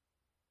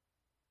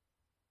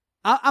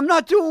 I'm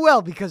not doing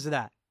well because of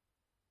that.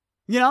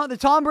 The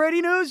Tom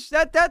Brady news,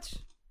 that's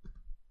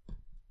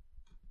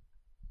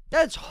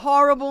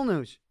horrible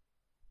news.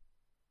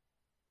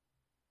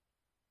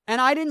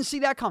 And I didn't see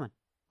that coming.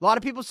 A lot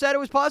of people said it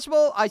was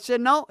possible. I said,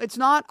 no, it's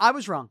not. I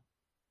was wrong.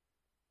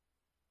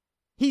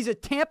 He's a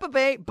Tampa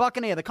Bay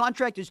Buccaneer. The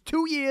contract is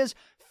 2 years,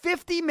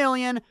 $50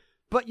 million,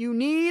 but you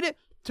need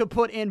to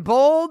put in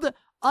bold,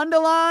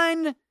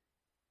 underline,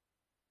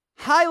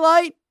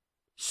 highlight,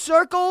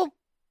 circle,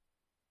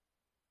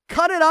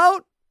 cut it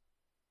out,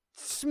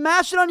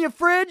 smash it on your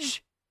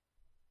fridge.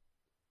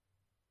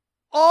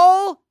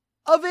 All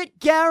of it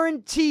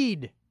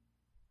guaranteed.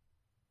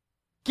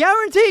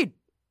 Guaranteed.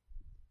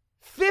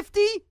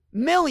 $50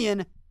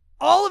 million,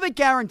 all of it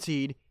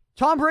guaranteed.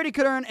 Tom Brady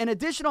could earn an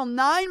additional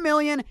 $9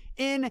 million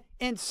in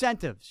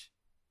incentives.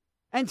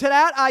 And to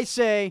that I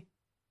say,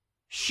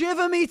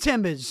 shiver me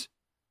timbers.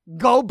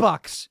 Go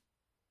Bucks.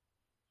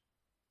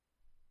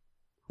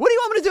 What do you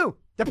want me to do?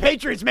 The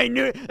Patriots made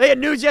news. They had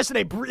news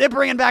yesterday. They're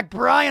bringing back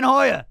Brian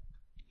Hoyer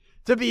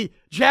to be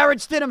Jarrett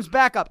Stidham's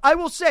backup. I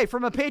will say,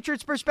 from a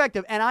Patriots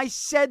perspective, and I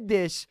said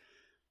this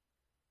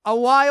a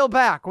while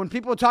back when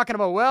people were talking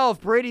about, well,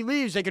 if Brady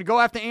leaves, they could go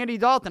after Andy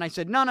Dalton. I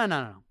said,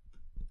 no.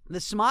 The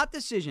smart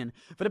decision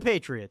for the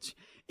Patriots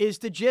is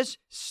to just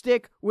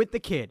stick with the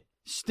kid.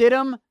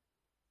 Stidham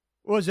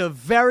was a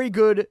very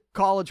good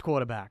college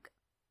quarterback.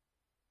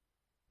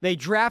 They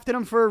drafted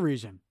him for a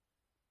reason.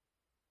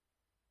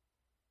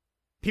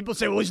 People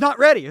say, well, he's not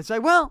ready. It's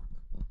like, well,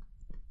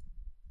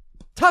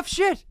 tough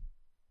shit.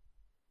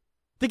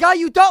 The guy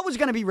you thought was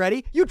going to be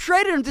ready, you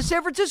traded him to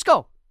San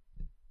Francisco.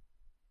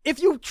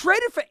 If you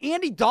traded for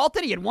Andy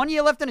Dalton, he had 1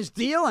 year left on his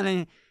deal, and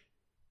then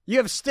you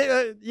have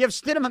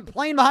Stidham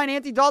playing behind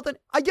Andy Dalton,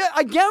 I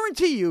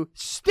guarantee you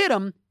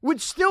Stidham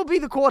would still be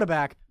the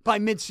quarterback by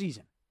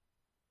midseason.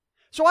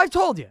 So I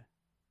told you,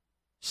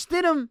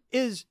 Stidham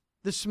is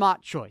the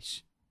smart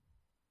choice.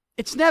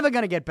 It's never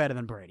going to get better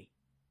than Brady.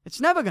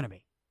 It's never going to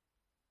be.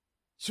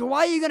 So why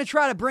are you going to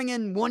try to bring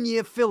in 1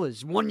 year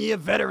fillers, 1 year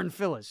veteran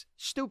fillers?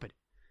 Stupid.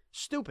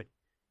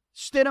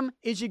 Stidham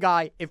is your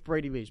guy if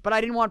Brady leaves. But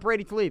I didn't want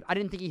Brady to leave. I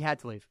didn't think he had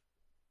to leave.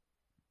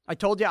 I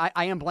told you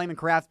I am blaming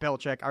Kraft,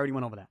 Belichick. I already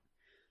went over that.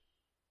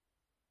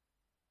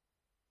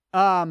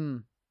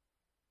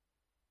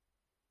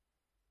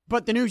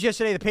 But the news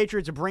yesterday, the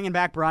Patriots are bringing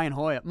back Brian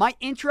Hoyer. My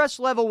interest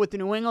level with the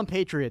New England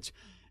Patriots,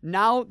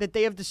 now that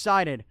they have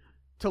decided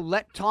to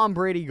let Tom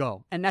Brady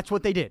go, and that's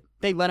what they did.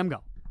 They let him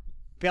go.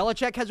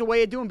 Belichick has a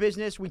way of doing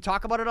business. We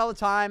talk about it all the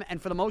time,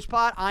 and for the most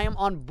part, I am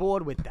on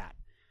board with that.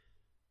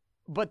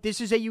 But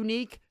this is a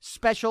unique,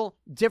 special,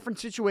 different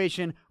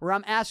situation where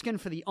I'm asking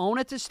for the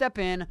owner to step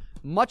in,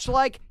 much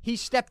like he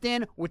stepped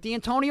in with the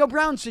Antonio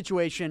Brown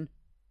situation.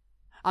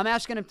 I'm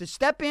asking him to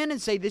step in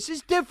and say, this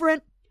is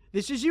different.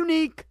 This is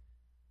unique.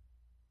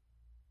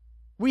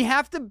 We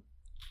have to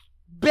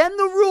bend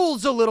the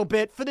rules a little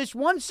bit for this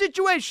one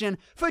situation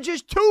for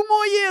just 2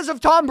 more years of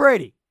Tom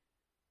Brady,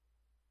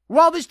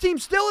 while this team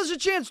still has a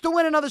chance to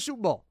win another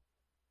Super Bowl.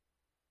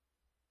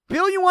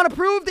 Bill, you want to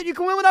prove that you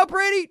can win without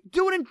Brady?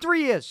 Do it in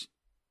 3 years.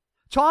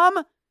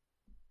 Tom,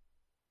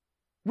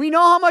 we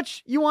know how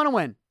much you want to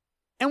win,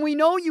 and we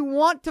know you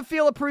want to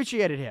feel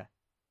appreciated here.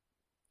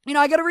 You know,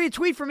 I got to read a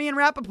tweet from Ian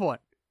Rappaport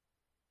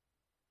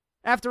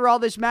after all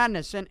this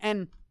madness,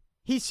 and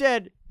he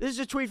said, this is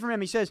a tweet from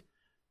him, he says,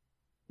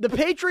 the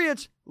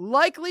Patriots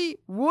likely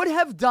would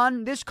have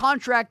done this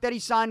contract that he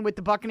signed with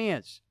the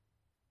Buccaneers.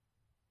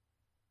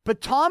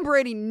 But Tom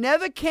Brady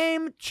never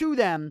came to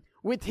them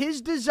with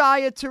his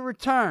desire to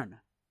return.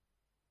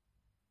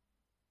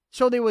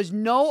 So there was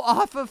no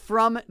offer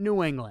from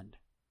New England.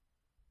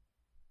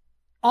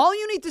 All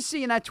you need to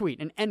see in that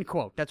tweet, an end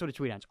quote, that's what a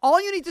tweet ends. All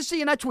you need to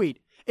see in that tweet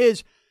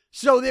is,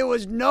 so there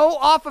was no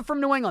offer from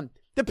New England.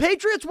 The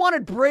Patriots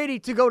wanted Brady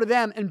to go to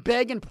them and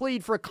beg and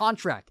plead for a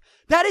contract.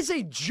 That is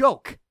a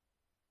joke.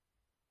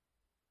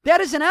 That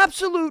is an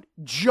absolute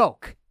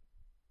joke.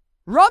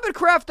 Robert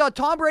Kraft thought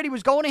Tom Brady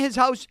was going to his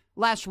house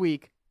last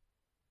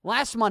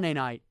Monday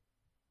night,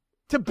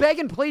 to beg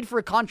and plead for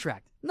a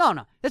contract.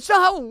 No. That's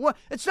not how it works.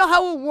 It's not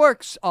how it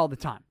works all the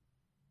time.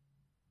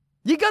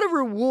 You got to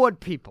reward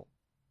people.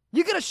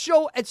 You got to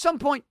show at some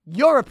point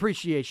your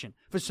appreciation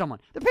for someone.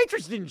 The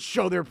Patriots didn't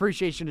show their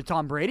appreciation to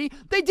Tom Brady.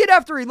 They did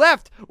after he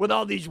left with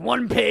all these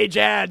one-page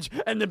ads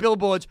and the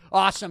billboards.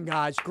 Awesome,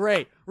 guys.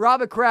 Great.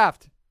 Robert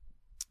Kraft,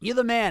 you're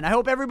the man. I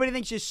hope everybody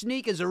thinks your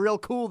sneakers are real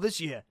cool this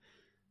year.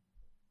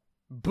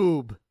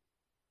 Boob.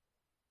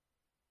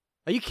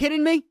 Are you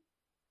kidding me?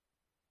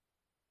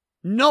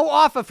 No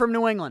offer from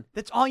New England.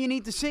 That's all you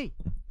need to see.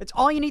 That's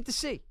all you need to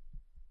see.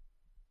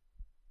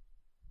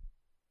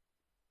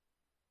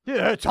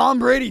 Yeah, Tom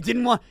Brady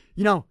didn't want,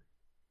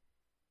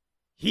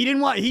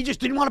 he just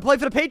didn't want to play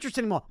for the Patriots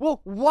anymore.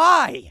 Well,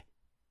 why?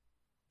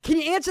 Can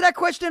you answer that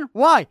question?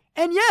 Why?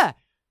 And yeah,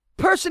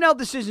 personnel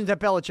decisions that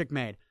Belichick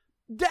made.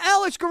 The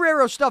Alex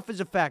Guerrero stuff is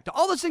a factor.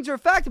 All those things are a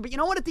factor. But you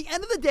know what? At the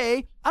end of the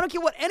day, I don't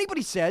care what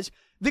anybody says,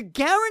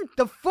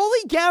 the fully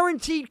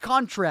guaranteed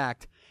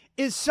contract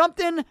is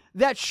something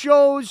that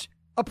shows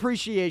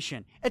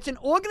appreciation. It's an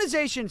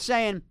organization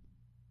saying,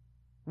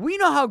 we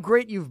know how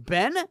great you've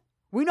been.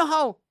 We know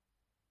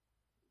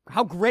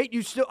how great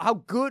you still, how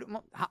good.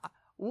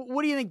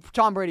 What do you think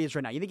Tom Brady is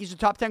right now? You think he's a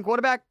top 10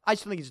 quarterback? I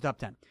still think he's a top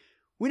 10.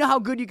 We know how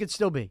good you could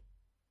still be.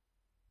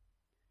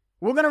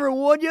 We're going to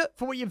reward you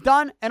for what you've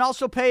done and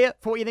also pay you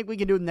for what you think we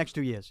can do in the next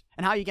 2 years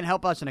and how you can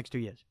help us the next 2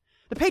 years.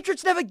 The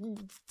Patriots never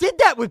did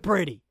that with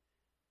Brady.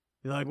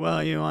 You're like,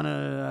 well, you want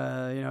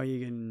to,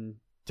 you can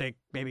take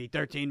maybe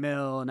 13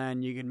 mil, and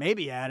then you can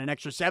maybe add an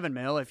extra 7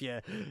 mil if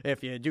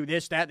you do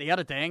this, that, the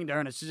other thing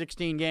during a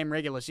 16-game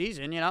regular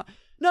season,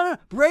 No.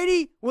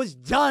 Brady was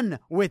done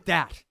with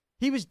that.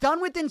 He was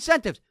done with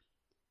incentives.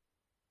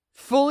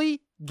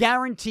 Fully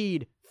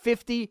guaranteed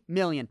 $50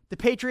 million. The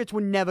Patriots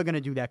were never going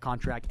to do that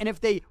contract. And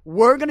if they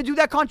were going to do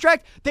that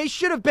contract, they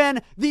should have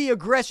been the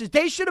aggressors.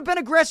 They should have been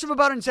aggressive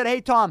about it and said, hey,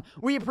 Tom,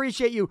 we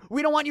appreciate you.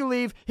 We don't want you to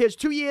leave. Here's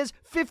 2 years,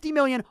 $50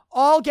 million,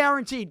 all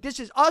guaranteed. This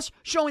is us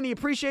showing the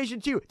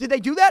appreciation to you. Did they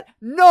do that?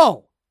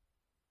 No.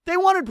 They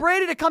wanted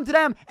Brady to come to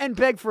them and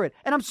beg for it.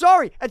 And I'm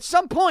sorry, at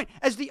some point,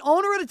 as the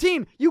owner of the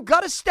team, you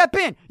got to step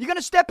in. You're going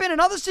to step in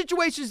other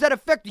situations that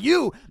affect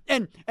you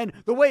and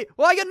the way,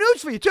 well, I got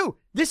news for you, too.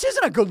 This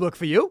isn't a good look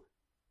for you.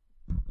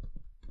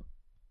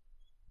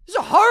 This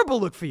is a horrible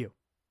look for you.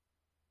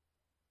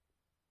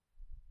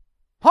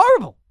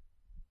 Horrible.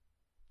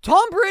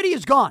 Tom Brady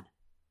is gone.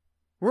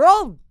 We're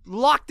all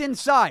locked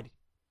inside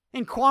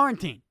in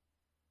quarantine.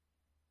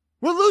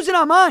 We're losing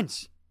our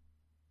minds.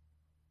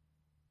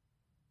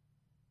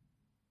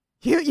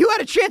 You had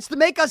a chance to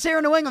make us here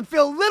in New England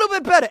feel a little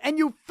bit better, and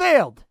you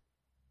failed.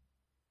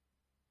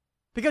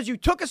 Because you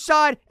took a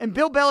side in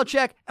Bill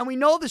Belichick, and we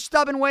know the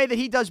stubborn way that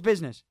he does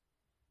business.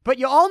 But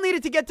you all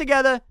needed to get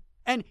together,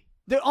 and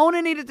the owner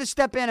needed to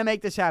step in and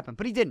make this happen,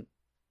 but he didn't.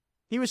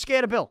 He was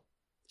scared of Bill,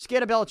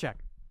 scared of Belichick.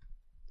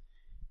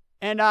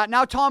 And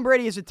now Tom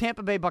Brady is a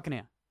Tampa Bay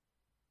Buccaneer.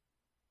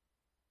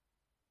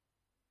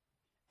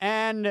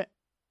 And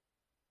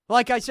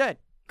like I said,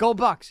 go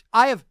Bucs.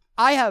 I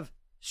have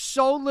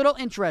so little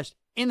interest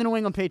in the New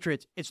England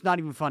Patriots, it's not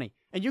even funny.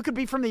 And you could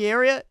be from the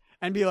area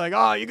and be like,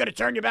 oh, you're going to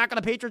turn your back on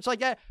the Patriots like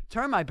that?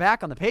 Turn my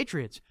back on the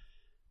Patriots.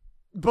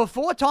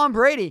 Before Tom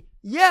Brady,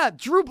 yeah,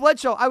 Drew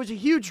Bledsoe, I was a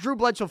huge Drew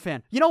Bledsoe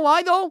fan. You know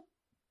why, though?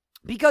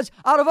 Because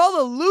out of all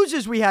the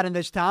losers we had in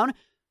this town,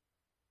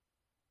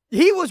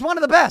 he was one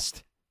of the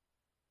best.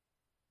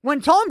 When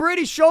Tom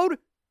Brady showed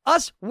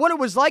us what it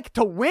was like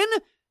to win,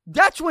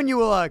 that's when you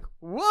were like,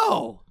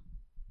 whoa,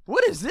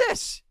 what is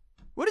this?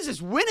 What is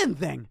this winning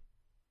thing?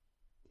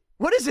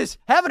 What is this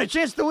having a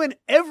chance to win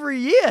every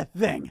year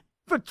thing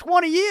for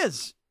 20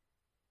 years?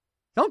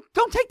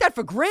 Don't take that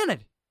for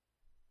granted.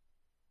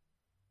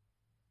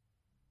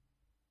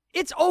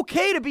 It's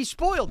okay to be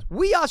spoiled.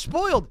 We are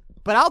spoiled,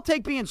 but I'll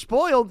take being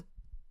spoiled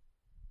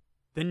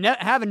than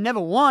having never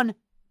won.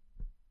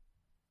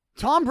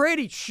 Tom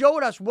Brady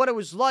showed us what it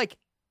was like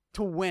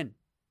to win.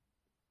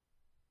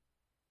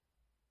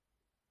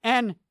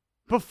 And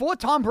before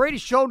Tom Brady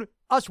showed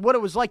us what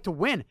it was like to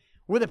win,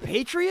 were the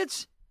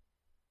Patriots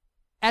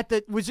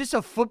was this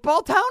a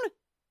football town?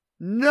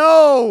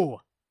 No,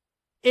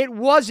 it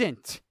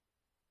wasn't.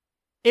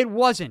 It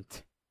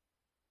wasn't.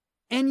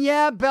 And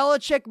yeah,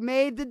 Belichick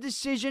made the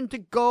decision to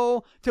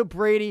go to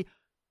Brady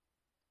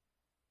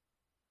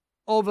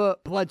over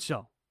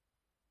Bledsoe.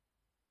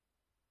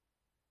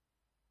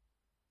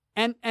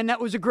 And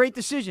that was a great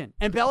decision.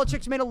 And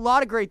Belichick's made a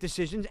lot of great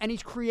decisions, and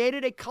he's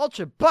created a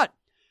culture. But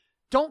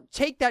don't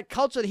take that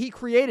culture that he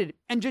created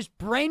and just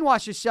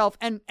brainwash yourself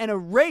and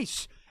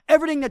erase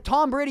everything that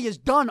Tom Brady has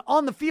done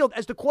on the field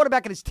as the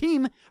quarterback of his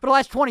team for the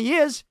last 20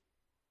 years.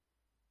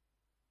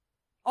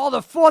 All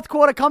the fourth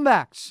quarter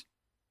comebacks.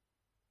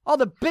 All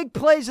the big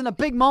plays and the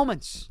big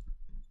moments.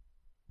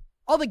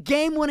 All the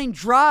game-winning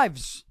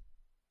drives.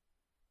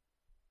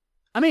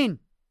 I mean,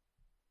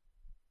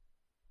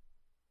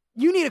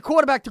 you need a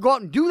quarterback to go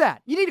out and do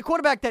that. You need a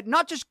quarterback that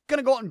not just going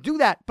to go out and do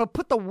that, but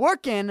put the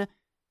work in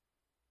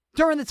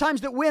during the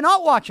times that we're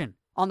not watching.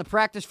 On the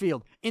practice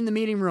field, in the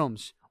meeting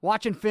rooms,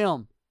 watching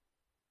film.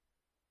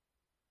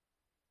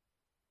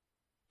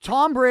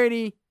 Tom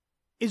Brady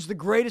is the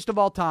greatest of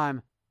all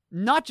time,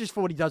 not just for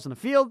what he does on the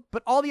field,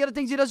 but all the other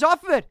things he does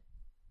off of it.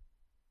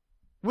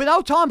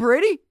 Without Tom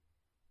Brady,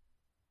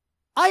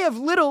 I have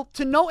little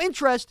to no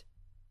interest,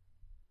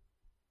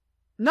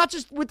 not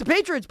just with the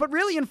Patriots, but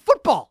really in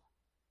football.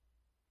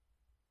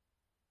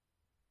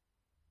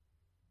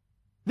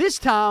 This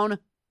town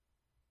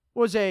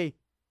was and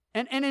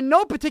in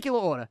no particular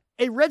order,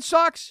 a Red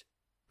Sox,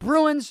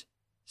 Bruins,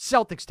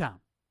 Celtics town.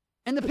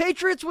 And the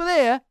Patriots were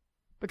there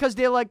because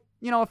they're like,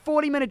 a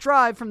 40-minute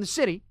drive from the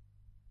city.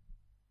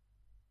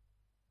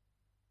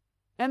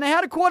 And they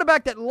had a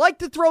quarterback that liked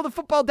to throw the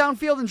football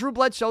downfield in Drew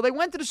Bledsoe. They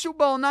went to the Super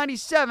Bowl in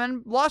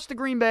 97, lost to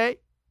Green Bay.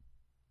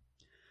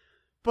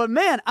 But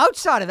man,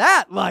 outside of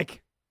that,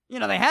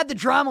 they had the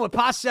drama with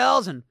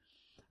Parcells and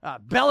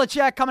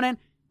Belichick coming in.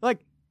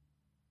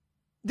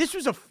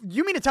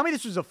 You mean to tell me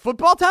this was a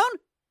football town?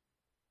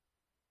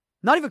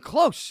 Not even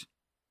close.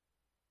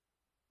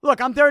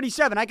 Look, I'm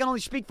 37. I can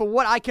only speak for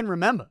what I can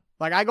remember.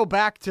 I go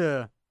back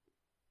to,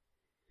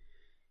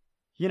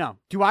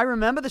 do I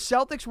remember the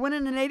Celtics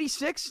winning in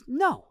 86?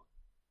 No,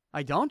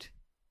 I don't.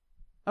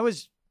 I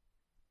was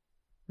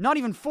not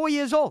even 4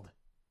 years old.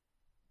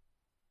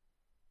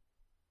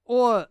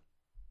 Or,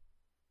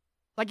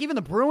 even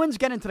the Bruins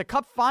getting into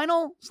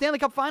the Stanley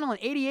Cup final in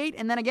 88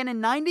 and then again in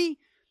 90?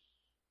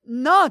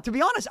 No, to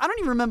be honest, I don't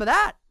even remember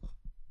that.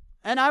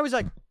 And I was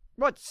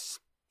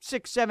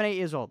 6, 7, 8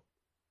 years old.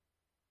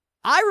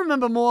 I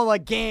remember more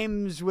like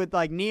games with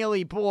like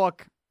Neely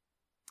Bork,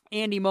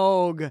 Andy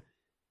Moog,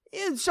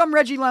 and some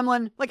Reggie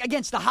Lemlin, like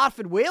against the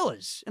Hartford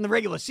Whalers in the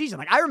regular season.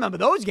 Like I remember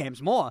those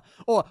games more.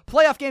 Or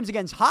playoff games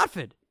against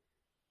Hartford.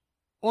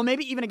 Or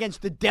maybe even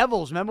against the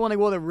Devils. Remember when they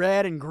wore the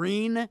red and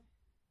green?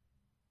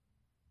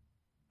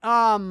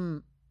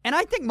 And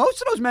I think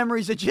most of those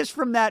memories are just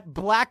from that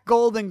Black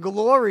Gold and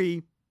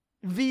Glory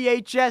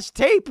VHS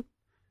tape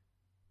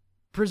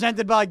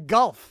presented by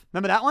Gulf.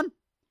 Remember that one?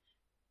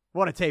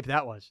 What a tape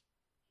that was.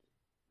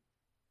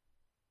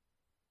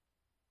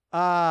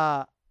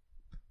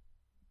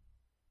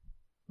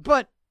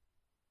 But,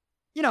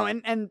 you know,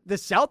 and the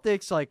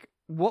Celtics, like,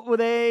 what were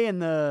they in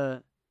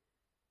the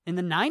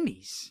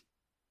 90s?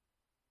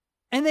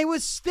 And they were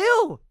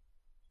still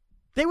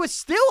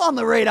on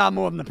the radar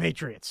more than the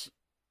Patriots.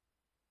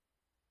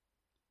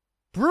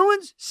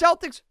 Bruins,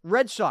 Celtics,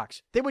 Red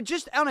Sox. They were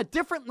just on a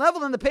different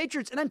level than the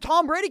Patriots. And then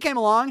Tom Brady came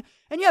along.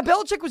 And yeah,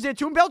 Belichick was there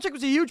too. And Belichick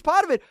was a huge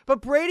part of it.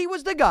 But Brady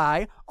was the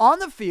guy on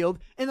the field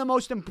in the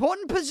most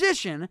important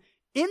position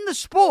in the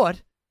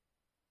sport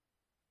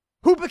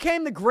who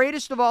became the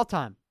greatest of all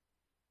time.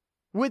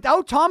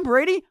 Without Tom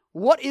Brady,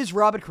 what is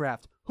Robert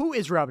Kraft? Who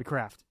is Robert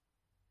Kraft?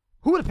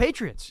 Who are the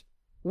Patriots?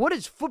 What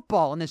is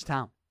football in this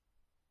town?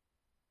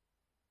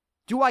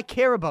 Do I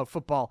care about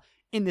football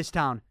in this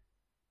town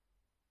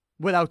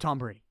without Tom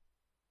Brady?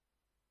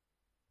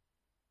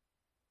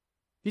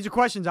 These are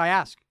questions I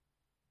ask.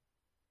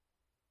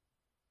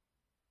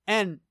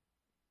 And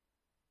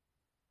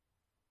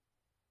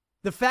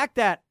the fact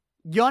that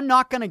you're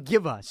not going to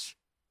give us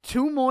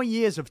 2 more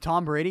years of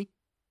Tom Brady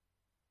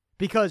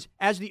because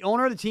as the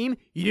owner of the team,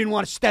 you didn't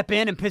want to step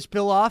in and piss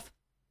Bill off.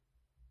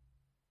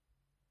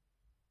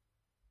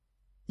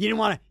 You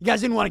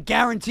guys didn't want to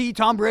guarantee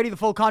Tom Brady the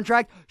full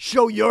contract,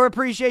 show your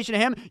appreciation to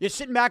him. You're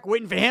sitting back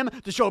waiting for him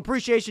to show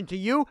appreciation to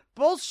you.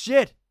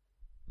 Bullshit.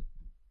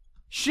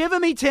 Shiver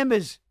me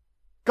timbers.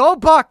 Go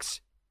Bucks.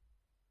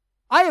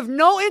 I have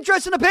no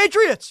interest in the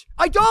Patriots.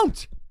 I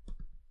don't.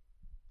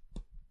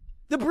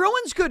 The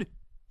Bruins could,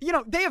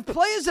 they have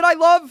players that I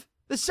love.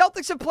 The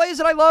Celtics have players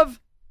that I love.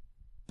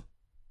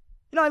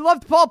 I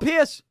loved Paul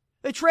Pierce.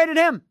 They traded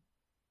him.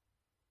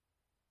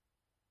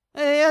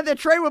 And they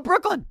traded with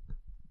Brooklyn.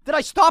 Did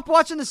I stop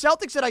watching the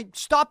Celtics? Did I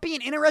stop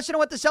being interested in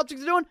what the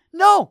Celtics are doing?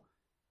 No.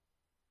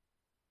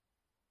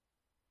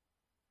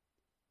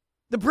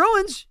 The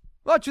Bruins,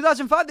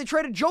 2005, they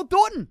traded Joe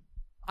Thornton.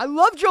 I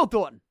love Joe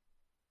Thornton.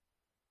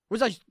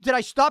 Did I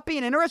stop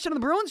being interested in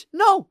the Bruins?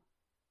 No.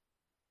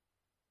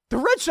 The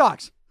Red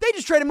Sox, they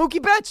just traded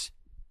Mookie Betts.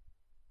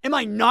 Am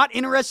I not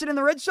interested in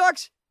the Red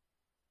Sox?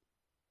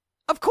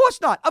 Of course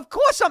not. Of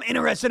course I'm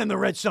interested in the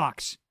Red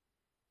Sox.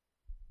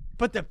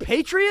 But the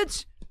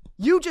Patriots?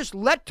 You just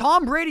let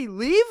Tom Brady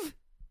leave?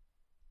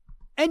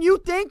 And you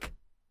think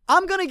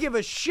I'm going to give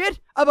a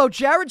shit about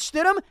Jarrett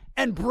Stidham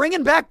and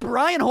bringing back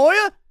Brian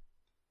Hoyer?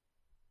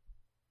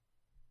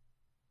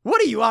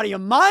 What are you, out of your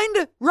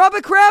mind,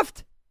 Robert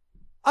Kraft?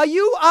 Are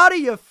you out of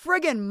your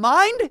friggin'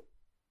 mind?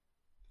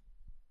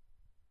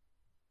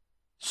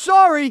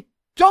 Sorry,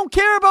 don't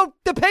care about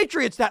the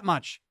Patriots that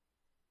much.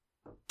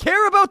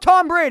 Care about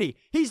Tom Brady.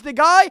 He's the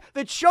guy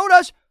that showed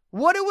us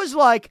what it was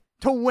like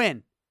to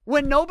win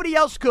when nobody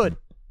else could.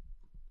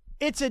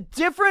 It's a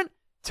different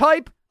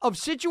type of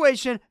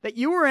situation that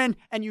you were in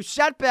and you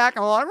sat back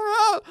and were like,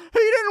 oh, he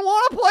didn't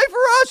want to play for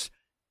us.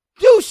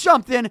 Do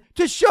something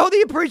to show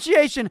the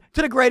appreciation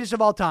to the greatest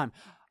of all time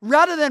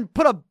rather than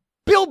put a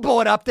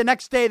billboard up the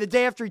next day, the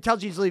day after he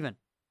tells you he's leaving.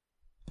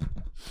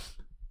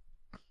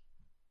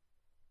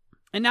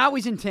 And now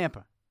he's in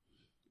Tampa.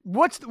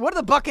 What are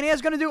the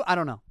Buccaneers going to do? I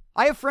don't know.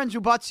 I have friends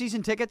who bought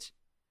season tickets.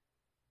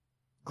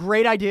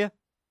 Great idea.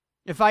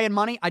 If I had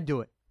money, I'd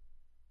do it.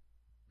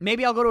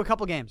 Maybe I'll go to a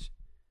couple games.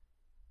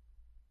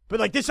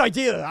 But like this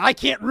idea, I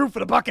can't root for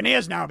the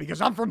Buccaneers now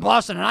because I'm from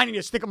Boston and I need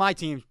to stick with my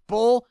teams.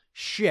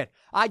 Bullshit.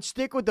 I'd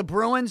stick with the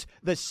Bruins,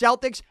 the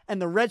Celtics,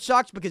 and the Red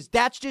Sox because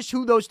that's just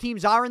who those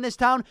teams are in this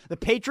town. The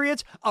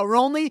Patriots are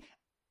only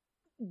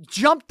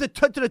jumped to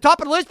the top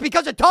of the list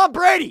because of Tom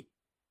Brady.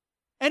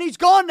 And he's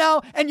gone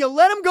now, and you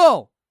let him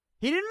go.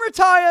 He didn't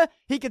retire.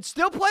 He could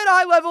still play at a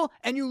high level,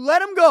 and you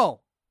let him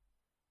go.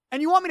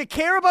 And you want me to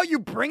care about you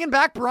bringing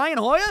back Brian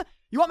Hoyer?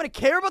 You want me to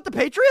care about the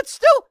Patriots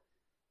still?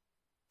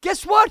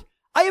 Guess what?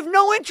 I have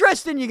no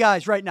interest in you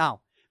guys right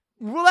now.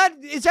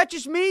 Is that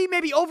just me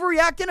maybe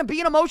overreacting and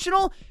being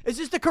emotional? Is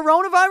this the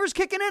coronavirus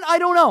kicking in? I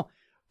don't know.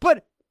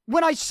 But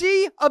when I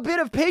see a bit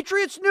of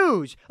Patriots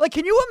news, like,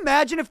 can you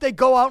imagine if they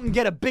go out and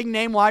get a big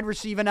name wide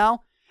receiver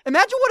now?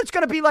 Imagine what it's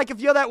going to be like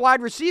if you're that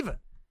wide receiver.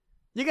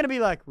 You're going to be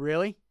like,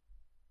 really?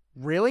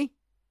 Really?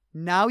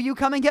 Now you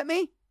come and get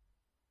me?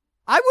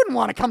 I wouldn't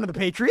want to come to the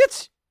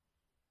Patriots.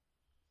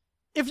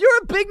 If you're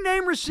a big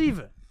name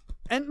receiver,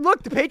 and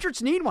look, the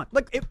Patriots need one.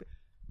 Look,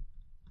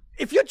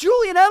 if you're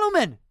Julian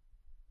Edelman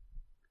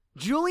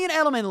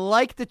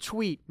liked the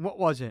tweet. What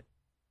was it?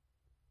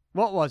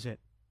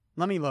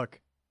 Let me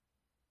look.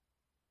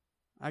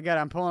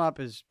 I'm pulling up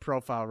his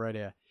profile right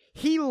here.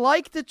 He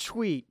liked the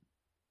tweet.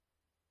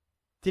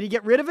 Did he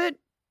get rid of it?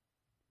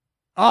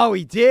 Oh,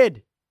 he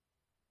did.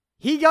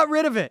 He got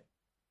rid of it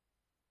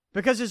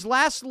because his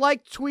last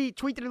liked tweet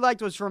that he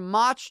liked was from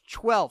March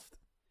 12th.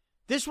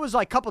 This was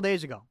like a couple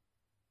days ago.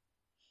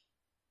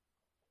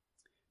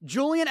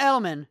 Julian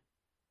Edelman.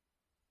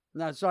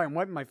 No, sorry, I'm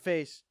wiping my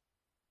face.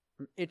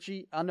 I'm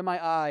itchy under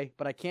my eye,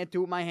 but I can't do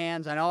it with my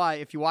hands. I know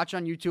if you watch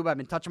on YouTube, I've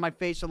been touching my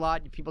face a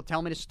lot. People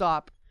tell me to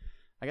stop.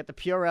 I got the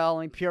Purell.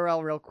 Let me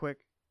Purell real quick.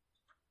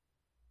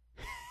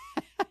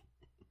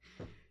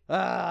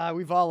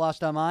 We've all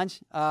lost our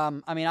minds.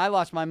 I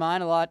lost my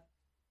mind a lot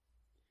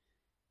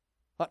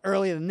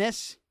earlier than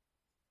this.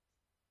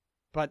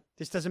 But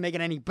this doesn't make it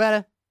any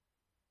better.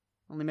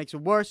 Only makes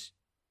it worse.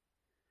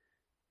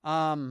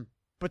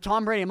 But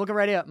Tom Brady, I'm looking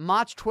right here.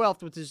 March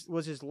 12th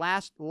was his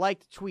last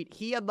liked tweet.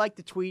 He had liked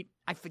the tweet.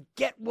 I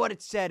forget what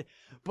it said,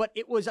 but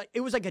it was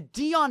like a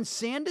Deion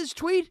Sanders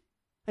tweet.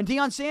 And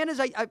Deion Sanders,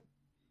 I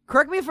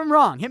correct me if I'm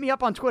wrong. Hit me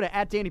up on Twitter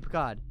at Danny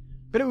Picard.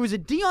 But it was a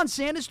Deion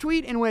Sanders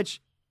tweet in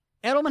which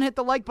Edelman hit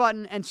the like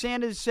button and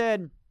Sanders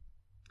said,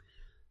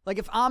 like,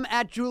 if I'm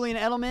at Julian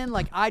Edelman,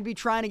 like, I'd be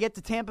trying to get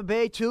to Tampa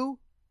Bay too.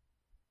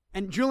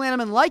 And Julian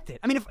Edelman liked it.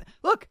 I mean,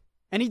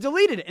 and he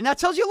deleted it. And that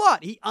tells you a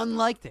lot. He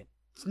unliked it.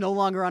 It's no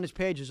longer on his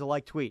page as a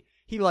like tweet.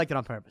 He liked it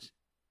on purpose.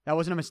 That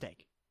wasn't a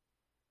mistake.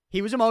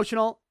 He was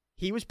emotional.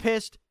 He was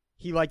pissed.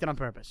 He liked it on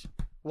purpose.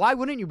 Why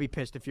wouldn't you be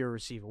pissed if you're a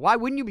receiver? Why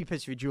wouldn't you be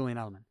pissed if you're Julian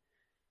Edelman?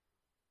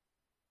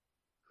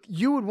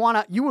 You would want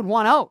out. You don't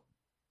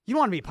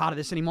want to be a part of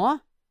this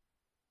anymore.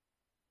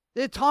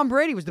 Tom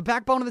Brady was the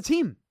backbone of the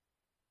team.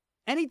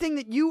 Anything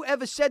that you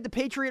ever said the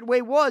Patriot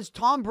way was,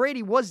 Tom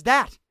Brady was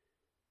that.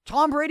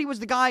 Tom Brady was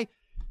the guy.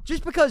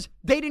 Just because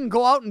they didn't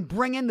go out and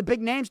bring in the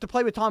big names to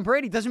play with Tom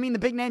Brady doesn't mean the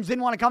big names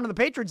didn't want to come to the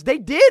Patriots. They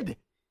did.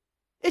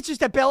 It's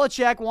just that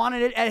Belichick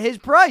wanted it at his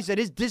price, at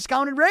his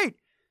discounted rate.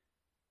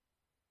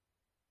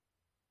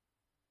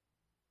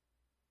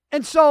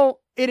 And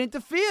so it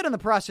interfered in the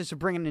process of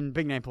bringing in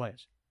big name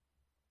players.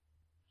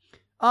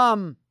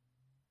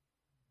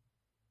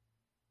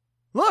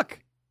 Look,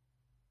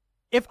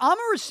 if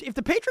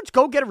the Patriots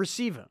go get a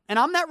receiver and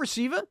I'm that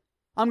receiver,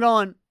 I'm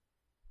going,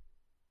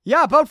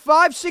 yeah, about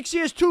 5-6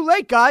 years too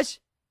late, guys.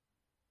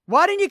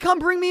 Why didn't you come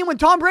bring me in when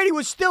Tom Brady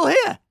was still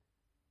here?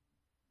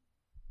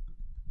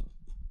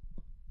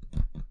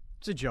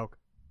 It's a joke.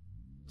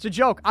 It's a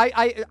joke.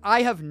 I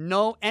have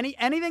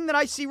anything that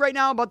I see right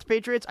now about the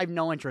Patriots, I have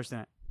no interest in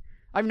it.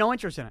 I have no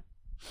interest in it.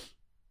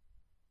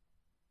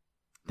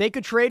 They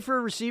could trade for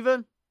a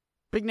receiver,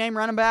 big name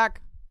running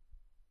back,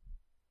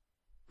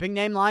 big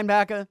name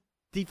linebacker,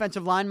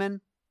 defensive lineman.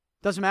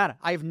 Doesn't matter.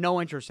 I have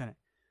no interest in it.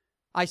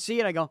 I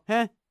see it, I go,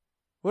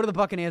 what are the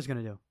Buccaneers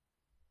going to do?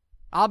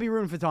 I'll be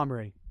rooting for Tom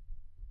Brady.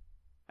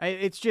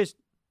 It's just,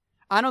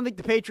 I don't think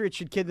the Patriots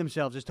should kid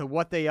themselves as to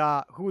what they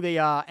are, who they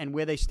are, and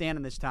where they stand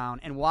in this town,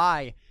 and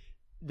why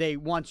they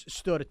once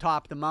stood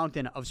atop the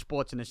mountain of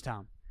sports in this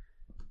town.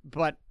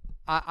 But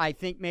I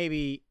think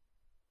maybe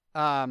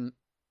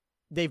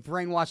they've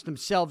brainwashed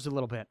themselves a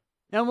little bit.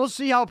 And we'll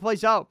see how it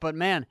plays out. But,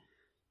 man,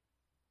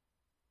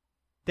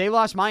 they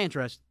lost my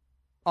interest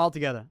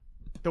altogether,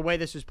 the way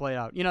this has played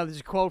out. You know,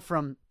 there's a quote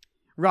from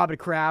Robert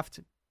Kraft.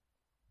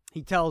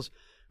 He told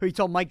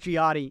Mike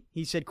Giardi,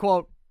 he said,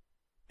 quote,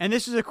 and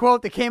this is a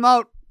quote that came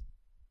out,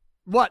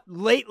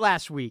 late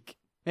last week,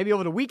 maybe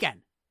over the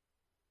weekend.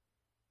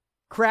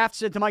 Kraft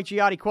said to Mike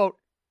Giardi, quote,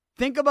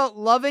 think about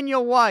loving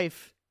your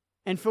wife,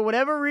 and for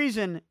whatever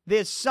reason,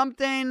 there's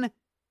something,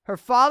 her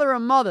father or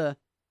mother,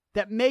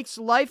 that makes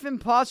life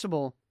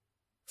impossible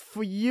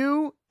for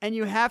you, and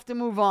you have to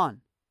move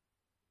on.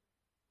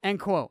 End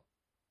quote.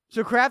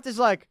 So Kraft is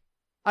like,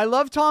 I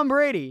love Tom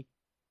Brady,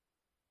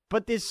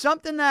 but there's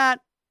something that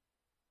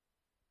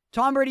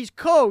Tom Brady's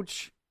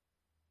coach,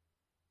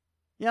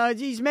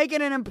 he's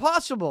making it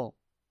impossible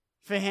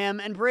for him,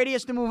 and Brady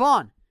has to move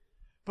on.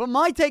 But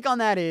my take on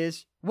that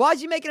is, why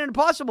is he making it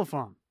impossible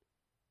for him?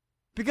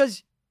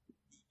 Because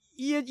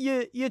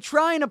you're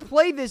trying to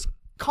play this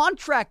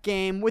contract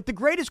game with the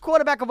greatest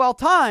quarterback of all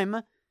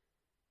time,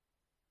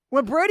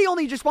 when Brady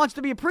only just wants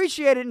to be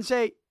appreciated and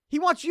say, he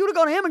wants you to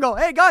go to him and go,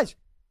 hey, guys,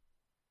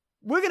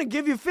 we're going to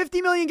give you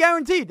 $50 million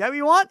guaranteed. That what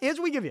you want? Here's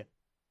what we give you.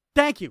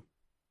 Thank you.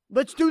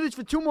 Let's do this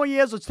for 2 more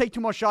years. Let's take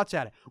 2 more shots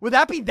at it. Would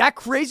that be that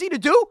crazy to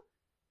do?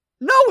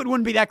 No, it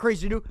wouldn't be that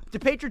crazy to do. The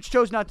Patriots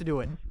chose not to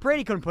do it.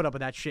 Brady couldn't put up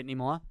with that shit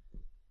anymore.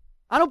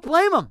 I don't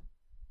blame him.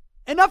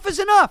 Enough is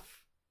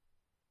enough.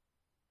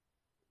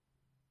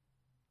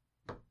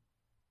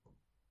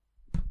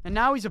 And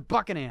now he's a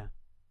Buccaneer.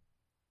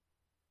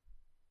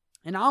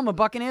 And now I'm a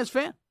Buccaneers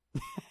fan.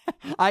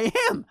 I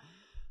am.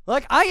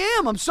 I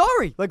am. I'm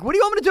sorry. What do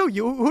you want me to do?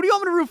 Who do you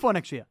want me to root for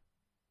next year?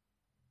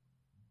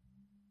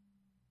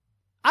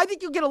 I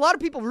think you'll get a lot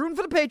of people rooting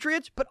for the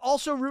Patriots, but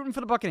also rooting for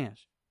the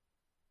Buccaneers.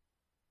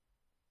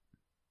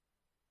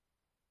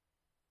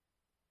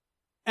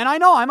 And I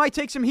know I might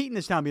take some heat in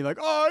this town, be like,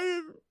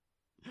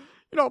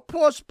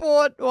 poor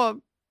sport, or,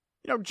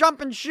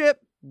 jumping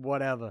ship,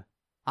 whatever.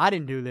 I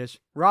didn't do this.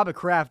 Robert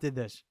Kraft did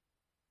this.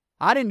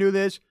 I didn't do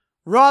this.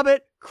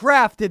 Robert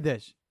Kraft did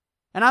this.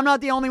 And I'm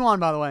not the only one,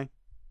 by the way.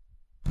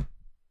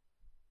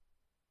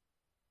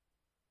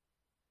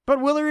 But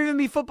will there even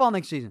be football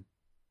next season?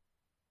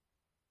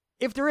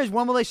 If there is,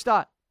 when will they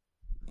start?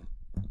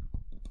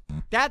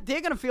 They're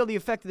going to feel the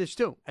effect of this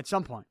too at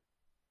some point.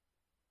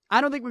 I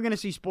don't think we're going to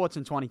see sports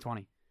in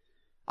 2020.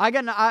 What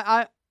am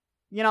I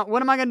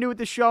going to do with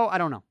this show? I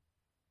don't know.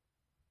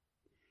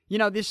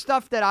 This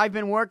stuff that I've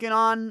been working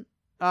on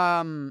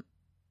that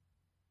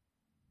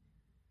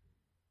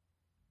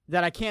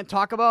I can't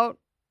talk about,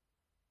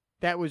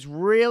 that was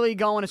really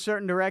going a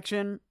certain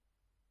direction.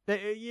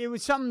 It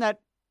was something that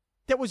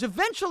was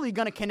eventually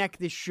going to connect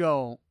this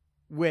show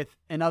with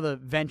another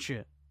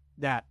venture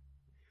that,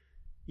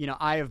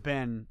 I have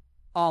been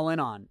all in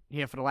on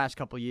here for the last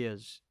couple of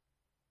years.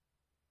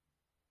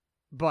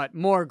 But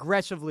more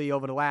aggressively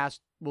over the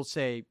last, we'll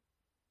say,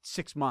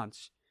 6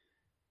 months.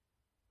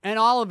 And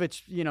all of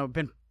it's,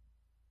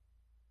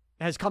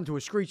 has come to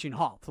a screeching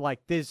halt.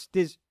 Like, there's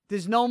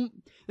no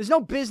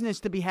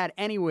business to be had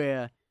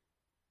anywhere.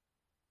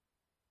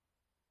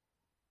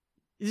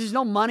 There's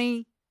no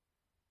money.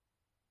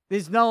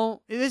 These are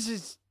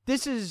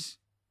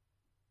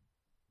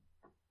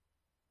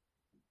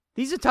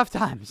tough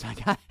times.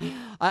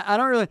 I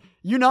don't really,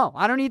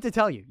 I don't need to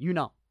tell you.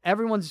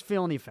 Everyone's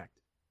feeling the effect.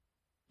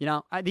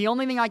 The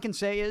only thing I can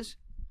say is,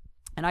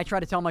 and I try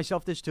to tell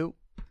myself this too,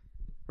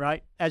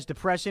 right? As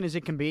depressing as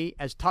it can be,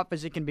 as tough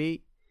as it can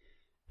be,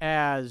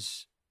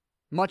 as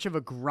much of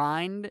a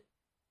grind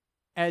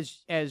as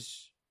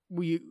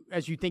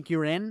you think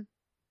you're in.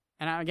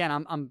 And again,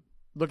 I'm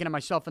looking at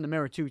myself in the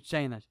mirror too,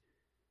 saying this.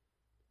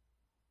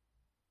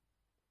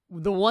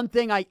 The one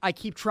thing I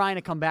keep trying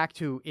to come back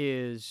to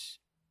is,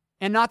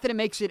 and not that it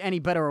makes it any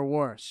better or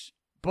worse,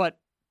 but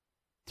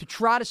to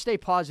try to stay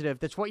positive.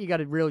 That's what you got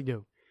to really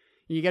do.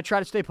 You got to try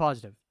to stay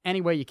positive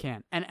any way you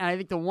can. And I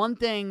think the one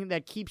thing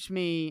that keeps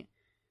me...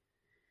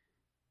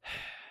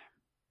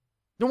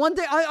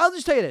 I'll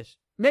just tell you this.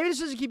 Maybe this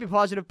doesn't keep you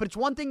positive, but it's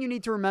one thing you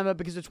need to remember,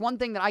 because it's one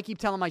thing that I keep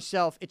telling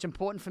myself. It's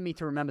important for me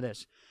to remember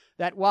this.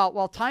 That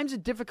while times are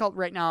difficult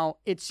right now,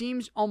 it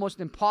seems almost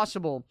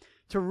impossible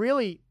to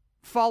really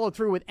follow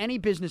through with any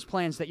business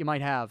plans that you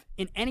might have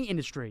in any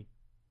industry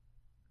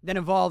that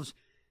involves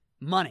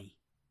money.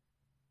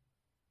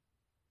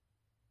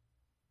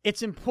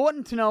 It's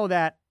important to know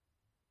that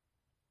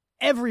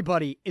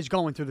everybody is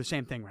going through the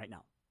same thing right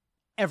now.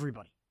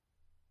 Everybody.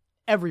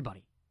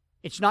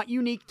 It's not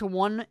unique to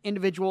one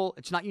individual.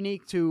 It's not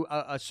unique to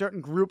a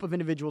certain group of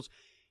individuals.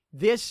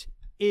 This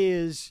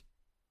is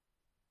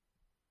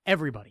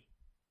everybody.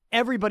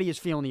 Everybody is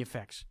feeling the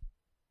effects.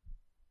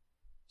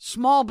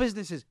 Small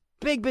businesses,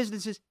 big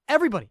businesses,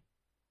 everybody.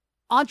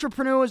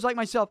 Entrepreneurs like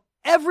myself,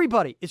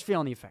 everybody is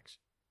feeling the effects.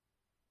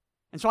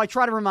 And so I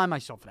try to remind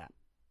myself of that.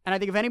 And I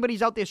think if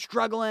anybody's out there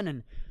struggling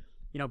and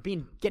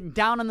getting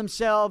down on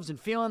themselves and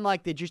feeling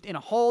like they're just in a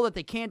hole that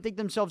they can't dig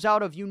themselves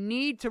out of, you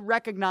need to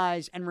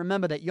recognize and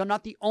remember that you're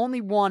not the only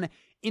one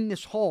in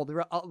this hole. There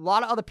are a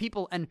lot of other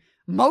people, and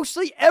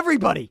mostly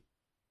everybody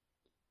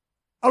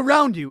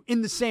around you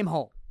in the same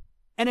hole.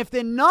 And if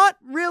they're not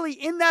really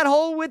in that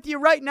hole with you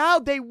right now,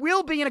 they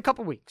will be in a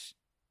couple weeks.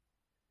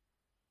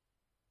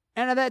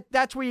 And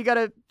that's where you got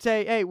to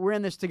say, hey, we're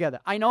in this together.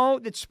 I know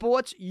that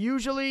sports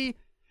usually...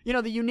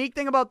 the unique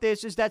thing about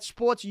this is that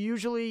sports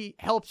usually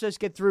helps us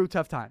get through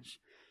tough times.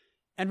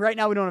 And right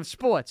now we don't have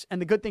sports. And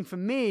the good thing for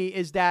me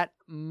is that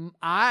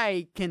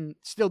I can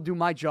still do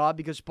my job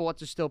because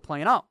sports is still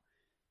playing out.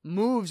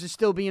 Moves are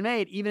still being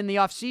made, even in the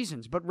off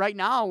seasons. But right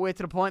now we're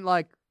to the point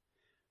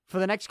for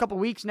the next couple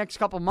weeks, next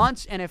couple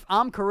months, and if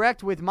I'm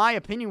correct with my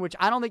opinion, which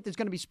I don't think there's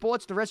going to be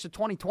sports the rest of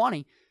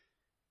 2020,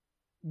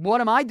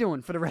 what am I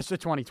doing for the rest of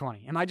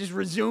 2020? Am I just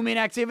resuming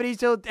activities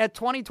till at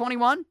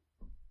 2021?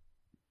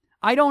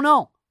 I don't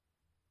know.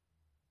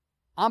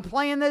 I'm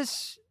playing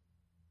this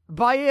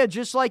by ear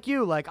just like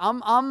you. Like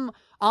I'm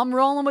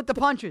rolling with the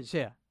punches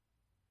here.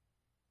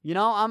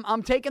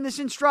 I'm taking this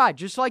in stride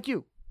just like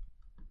you.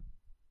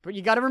 But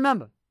you got to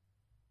remember,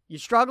 you're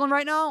struggling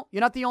right now.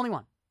 You're not the only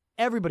one.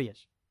 Everybody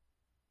is.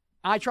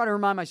 I try to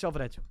remind myself of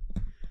that too.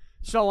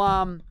 So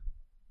I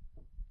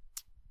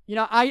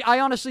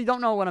honestly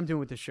don't know what I'm doing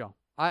with this show.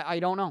 I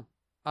don't know.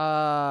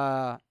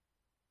 I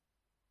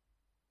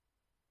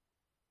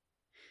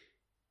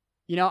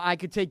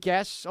could take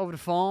guests over the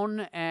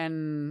phone,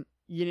 and,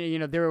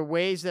 there are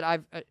ways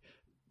that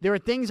there are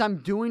things I'm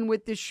doing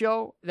with this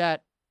show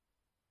that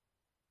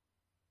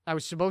I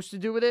was supposed to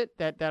do with it,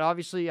 that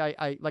obviously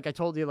I like I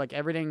told you, like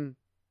everything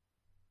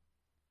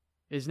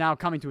is now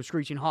coming to a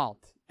screeching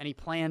halt. Any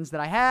plans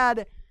that I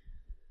had,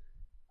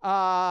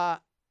 I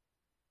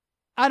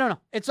don't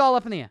know. It's all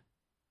up in the air.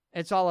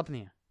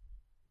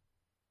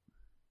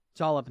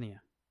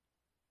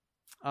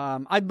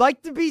 I'd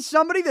like to be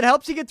somebody that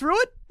helps you get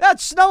through it.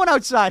 It's snowing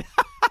outside.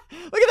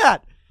 Look at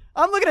that.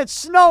 I'm looking at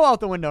snow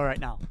out the window right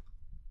now.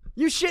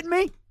 You shitting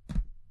me?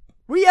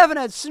 We haven't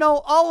had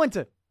snow all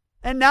winter.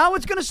 And now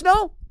it's going to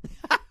snow?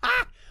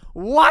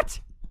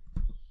 What?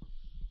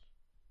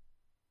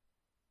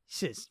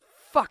 This is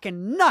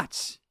fucking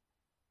nuts.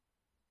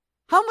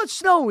 How much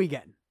snow are we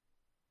getting?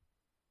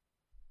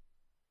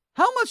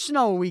 How much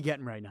snow are we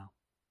getting right now?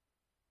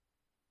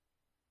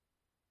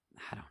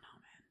 I don't know,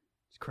 man.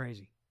 It's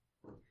crazy.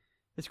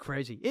 It's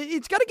crazy.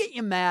 It's got to get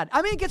you mad.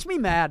 I mean, it gets me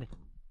mad.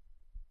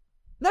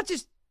 Not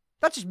just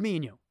me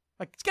and you.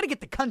 Like, it's got to get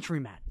the country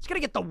mad. It's got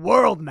to get the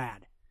world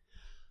mad.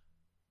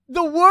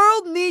 The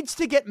world needs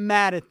to get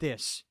mad at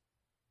this.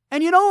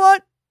 And you know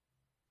what?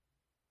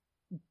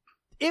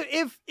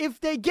 If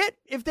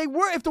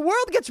the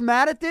world gets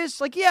mad at this,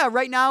 like, yeah,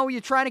 right now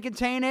you're trying to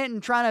contain it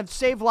and trying to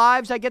save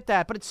lives, I get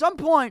that. But at some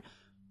point,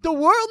 the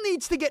world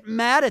needs to get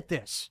mad at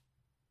this.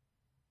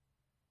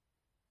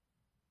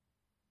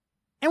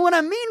 And what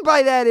I mean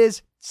by that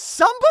is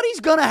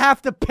somebody's going to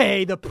have to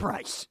pay the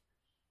price.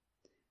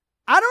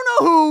 I don't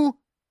know who.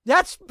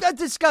 That's a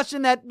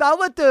discussion that I'll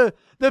let the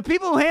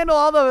people who handle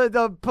all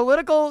the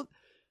political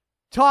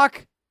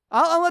talk,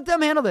 I'll let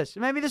them handle this.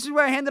 Maybe this is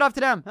where I hand it off to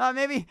them.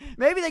 Maybe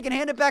they can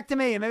hand it back to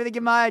me, and maybe they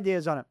give my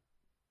ideas on it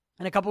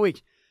in a couple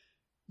weeks.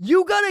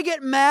 You got to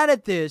get mad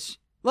at this.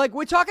 Like,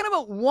 we're talking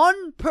about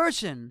one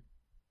person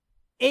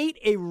ate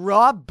a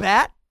raw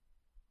bat,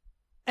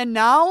 and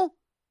now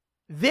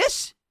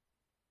this?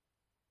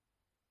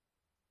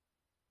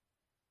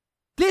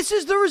 This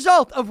is the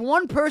result of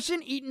one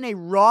person eating a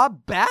raw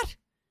bat?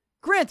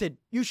 Granted,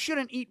 you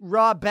shouldn't eat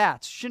raw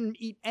bats. Shouldn't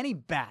eat any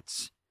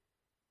bats.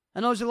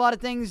 And those are a lot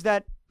of things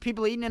that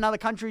people eating in other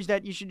countries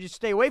that you should just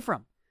stay away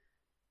from.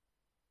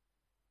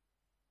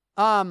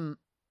 But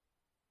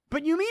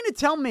you mean to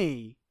tell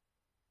me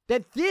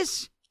that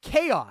this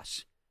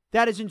chaos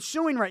that is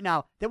ensuing right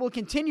now, that will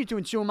continue to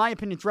ensue, in my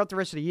opinion, throughout the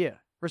rest of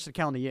the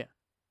calendar year,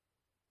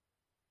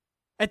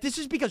 that this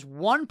is because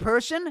one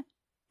person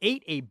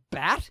ate a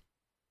bat?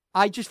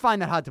 I just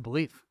find that hard to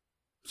believe.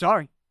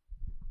 Sorry.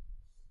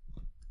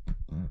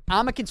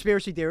 I'm a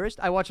conspiracy theorist.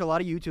 I watch a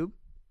lot of YouTube.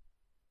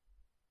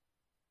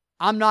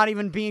 I'm not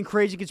even being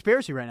crazy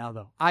conspiracy right now,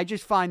 though. I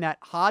just find that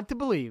hard to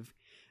believe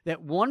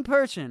that one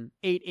person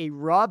ate a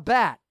raw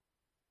bat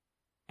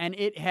and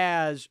it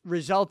has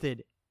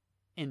resulted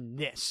in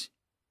this.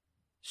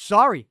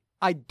 Sorry,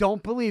 I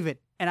don't believe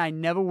it, and I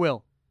never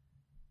will.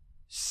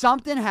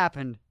 Something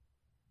happened.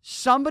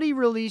 Somebody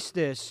released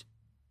this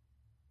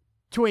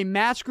to a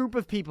mass group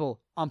of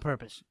people on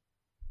purpose.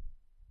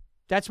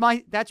 That's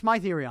my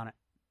theory on it.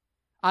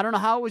 I don't know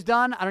how it was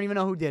done. I don't even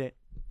know who did it.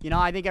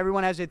 I think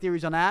everyone has their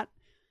theories on that.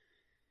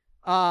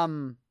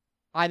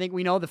 I think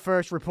we know the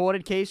first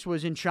reported case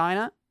was in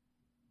China.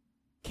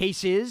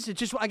 Cases. It's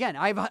just, again,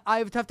 I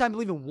have a tough time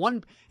believing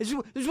one. This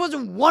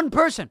wasn't one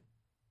person.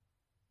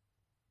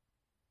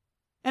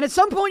 And at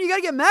some point, you got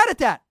to get mad at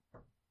that.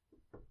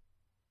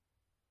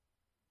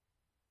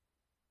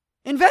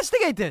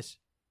 Investigate this.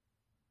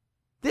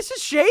 This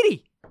is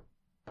shady.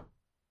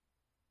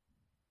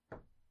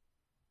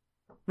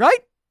 Right?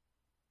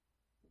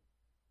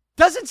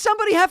 Doesn't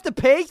somebody have to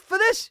pay for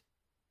this?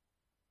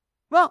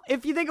 Well,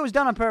 if you think it was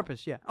done on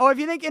purpose, yeah. Or if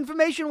you think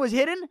information was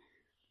hidden,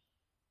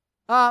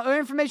 or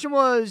information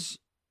was,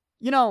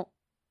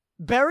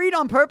 buried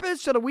on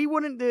purpose so that we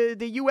wouldn't,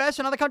 the U.S.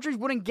 and other countries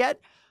wouldn't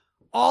get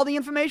all the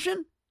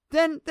information,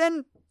 then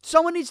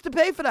someone needs to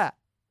pay for that.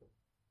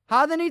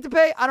 How they need to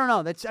pay, I don't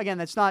know. That's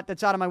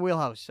out of my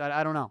wheelhouse.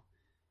 I don't know.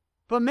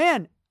 But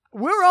man,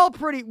 we're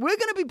going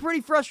to be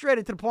pretty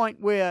frustrated to the point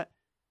where,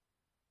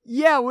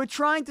 yeah, we're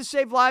trying to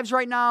save lives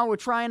right now. We're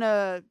trying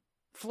to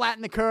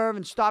flatten the curve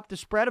and stop the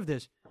spread of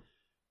this.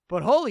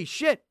 But holy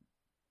shit.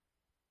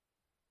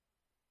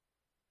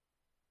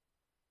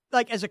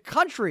 Like, as a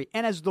country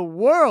and as the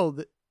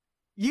world,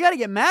 you got to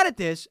get mad at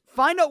this,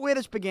 find out where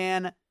this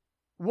began,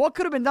 what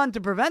could have been done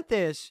to prevent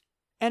this,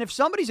 and if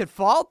somebody's at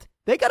fault,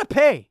 they got to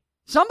pay.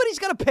 Somebody's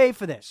got to pay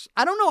for this.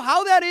 I don't know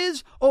how that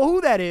is or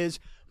who that is,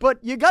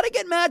 but you got to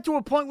get mad to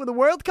a point where the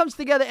world comes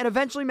together and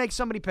eventually makes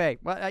somebody pay.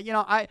 Well,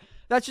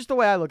 that's just the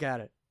way I look at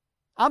it.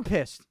 I'm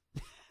pissed.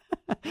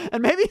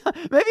 And maybe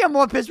I'm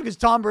more pissed because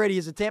Tom Brady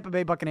is a Tampa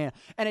Bay Buccaneer.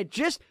 And it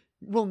just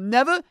will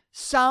never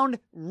sound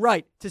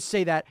right to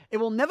say that. It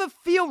will never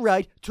feel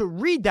right to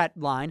read that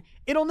line.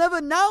 It'll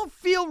never now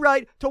feel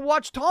right to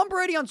watch Tom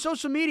Brady on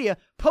social media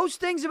post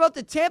things about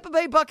the Tampa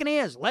Bay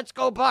Buccaneers. Let's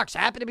go Bucs.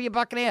 Happy to be a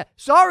Buccaneer.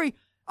 Sorry,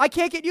 I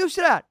can't get used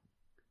to that.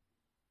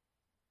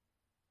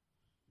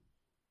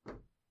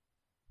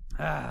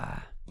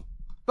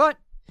 But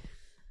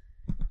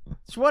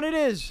it's what it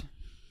is.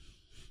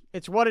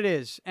 It's what it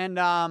is. And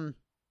I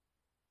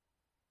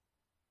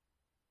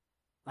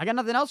got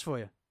nothing else for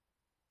you.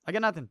 I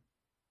got nothing.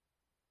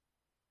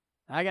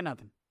 I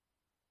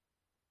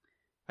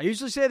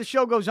usually say the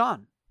show goes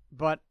on,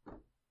 but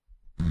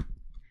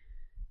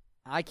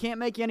I can't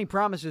make you any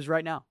promises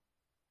right now.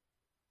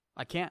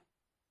 I can't.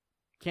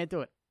 Can't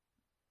do it.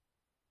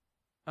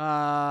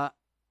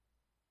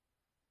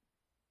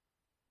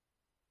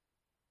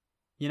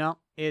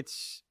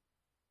 It's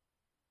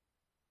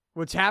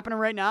what's happening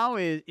right now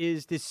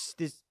is this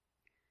there's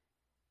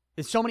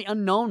so many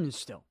unknowns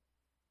still.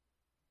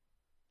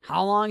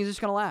 How long is this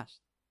going to last?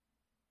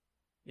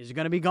 Is it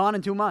going to be gone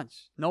in 2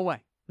 months? No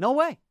way. No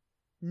way.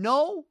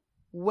 No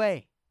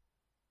way.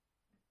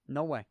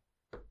 No way.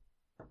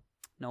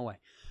 No way.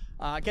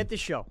 Get this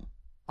show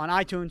on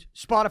iTunes,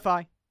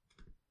 Spotify,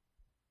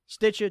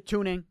 Stitcher,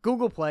 TuneIn,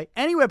 Google Play,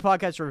 anywhere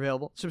podcasts are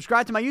available.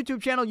 Subscribe to my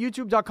YouTube channel,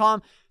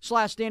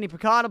 youtube.com/Danny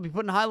Picard. I'll be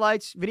putting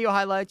video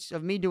highlights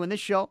of me doing this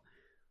show,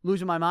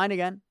 losing my mind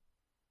again.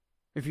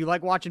 If you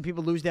like watching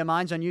people lose their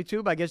minds on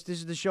YouTube, I guess this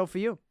is the show for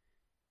you.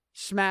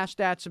 Smash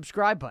that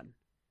subscribe button.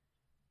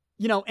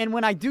 You know, and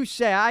when I do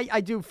say, I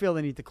do feel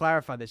the need to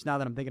clarify this now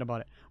that I'm thinking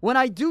about it. When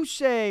I do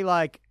say,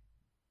 like,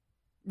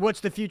 what's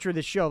the future of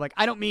this show? Like,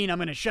 I don't mean I'm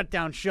going to shut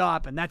down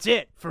shop and that's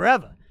it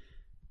forever.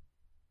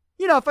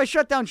 You know, if I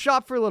shut down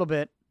shop for a little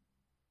bit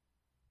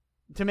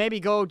to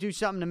maybe go do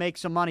something to make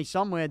some money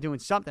somewhere doing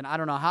something, I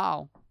don't know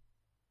how.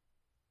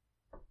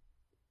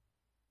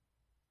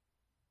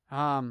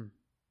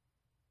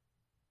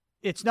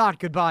 It's not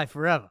goodbye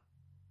forever.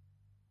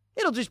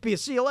 It'll just be a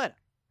see you later.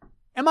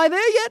 Am I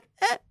there yet?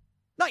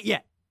 Not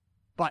yet.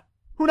 But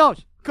who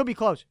knows? Could be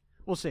close.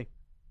 We'll see.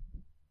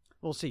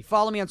 We'll see.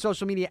 Follow me on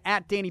social media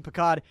at Danny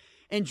Picard.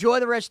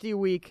 Enjoy the rest of your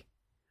week.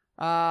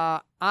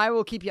 I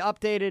will keep you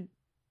updated,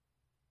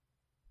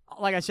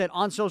 like I said,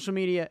 on social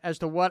media as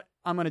to what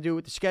I'm going to do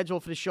with the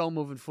schedule for the show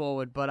moving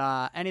forward. But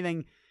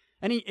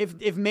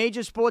if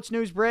major sports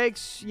news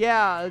breaks,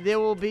 yeah,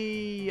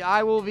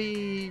 I will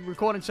be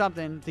recording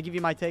something to give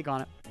you my take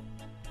on it.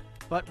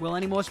 But will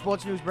any more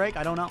sports news break?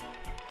 I don't know.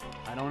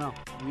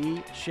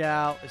 We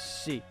shall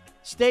see.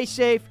 Stay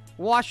safe.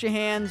 Wash your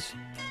hands.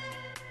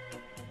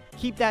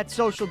 Keep that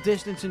social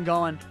distancing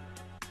going.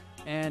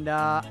 And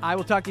I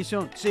will talk to you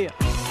soon. See ya.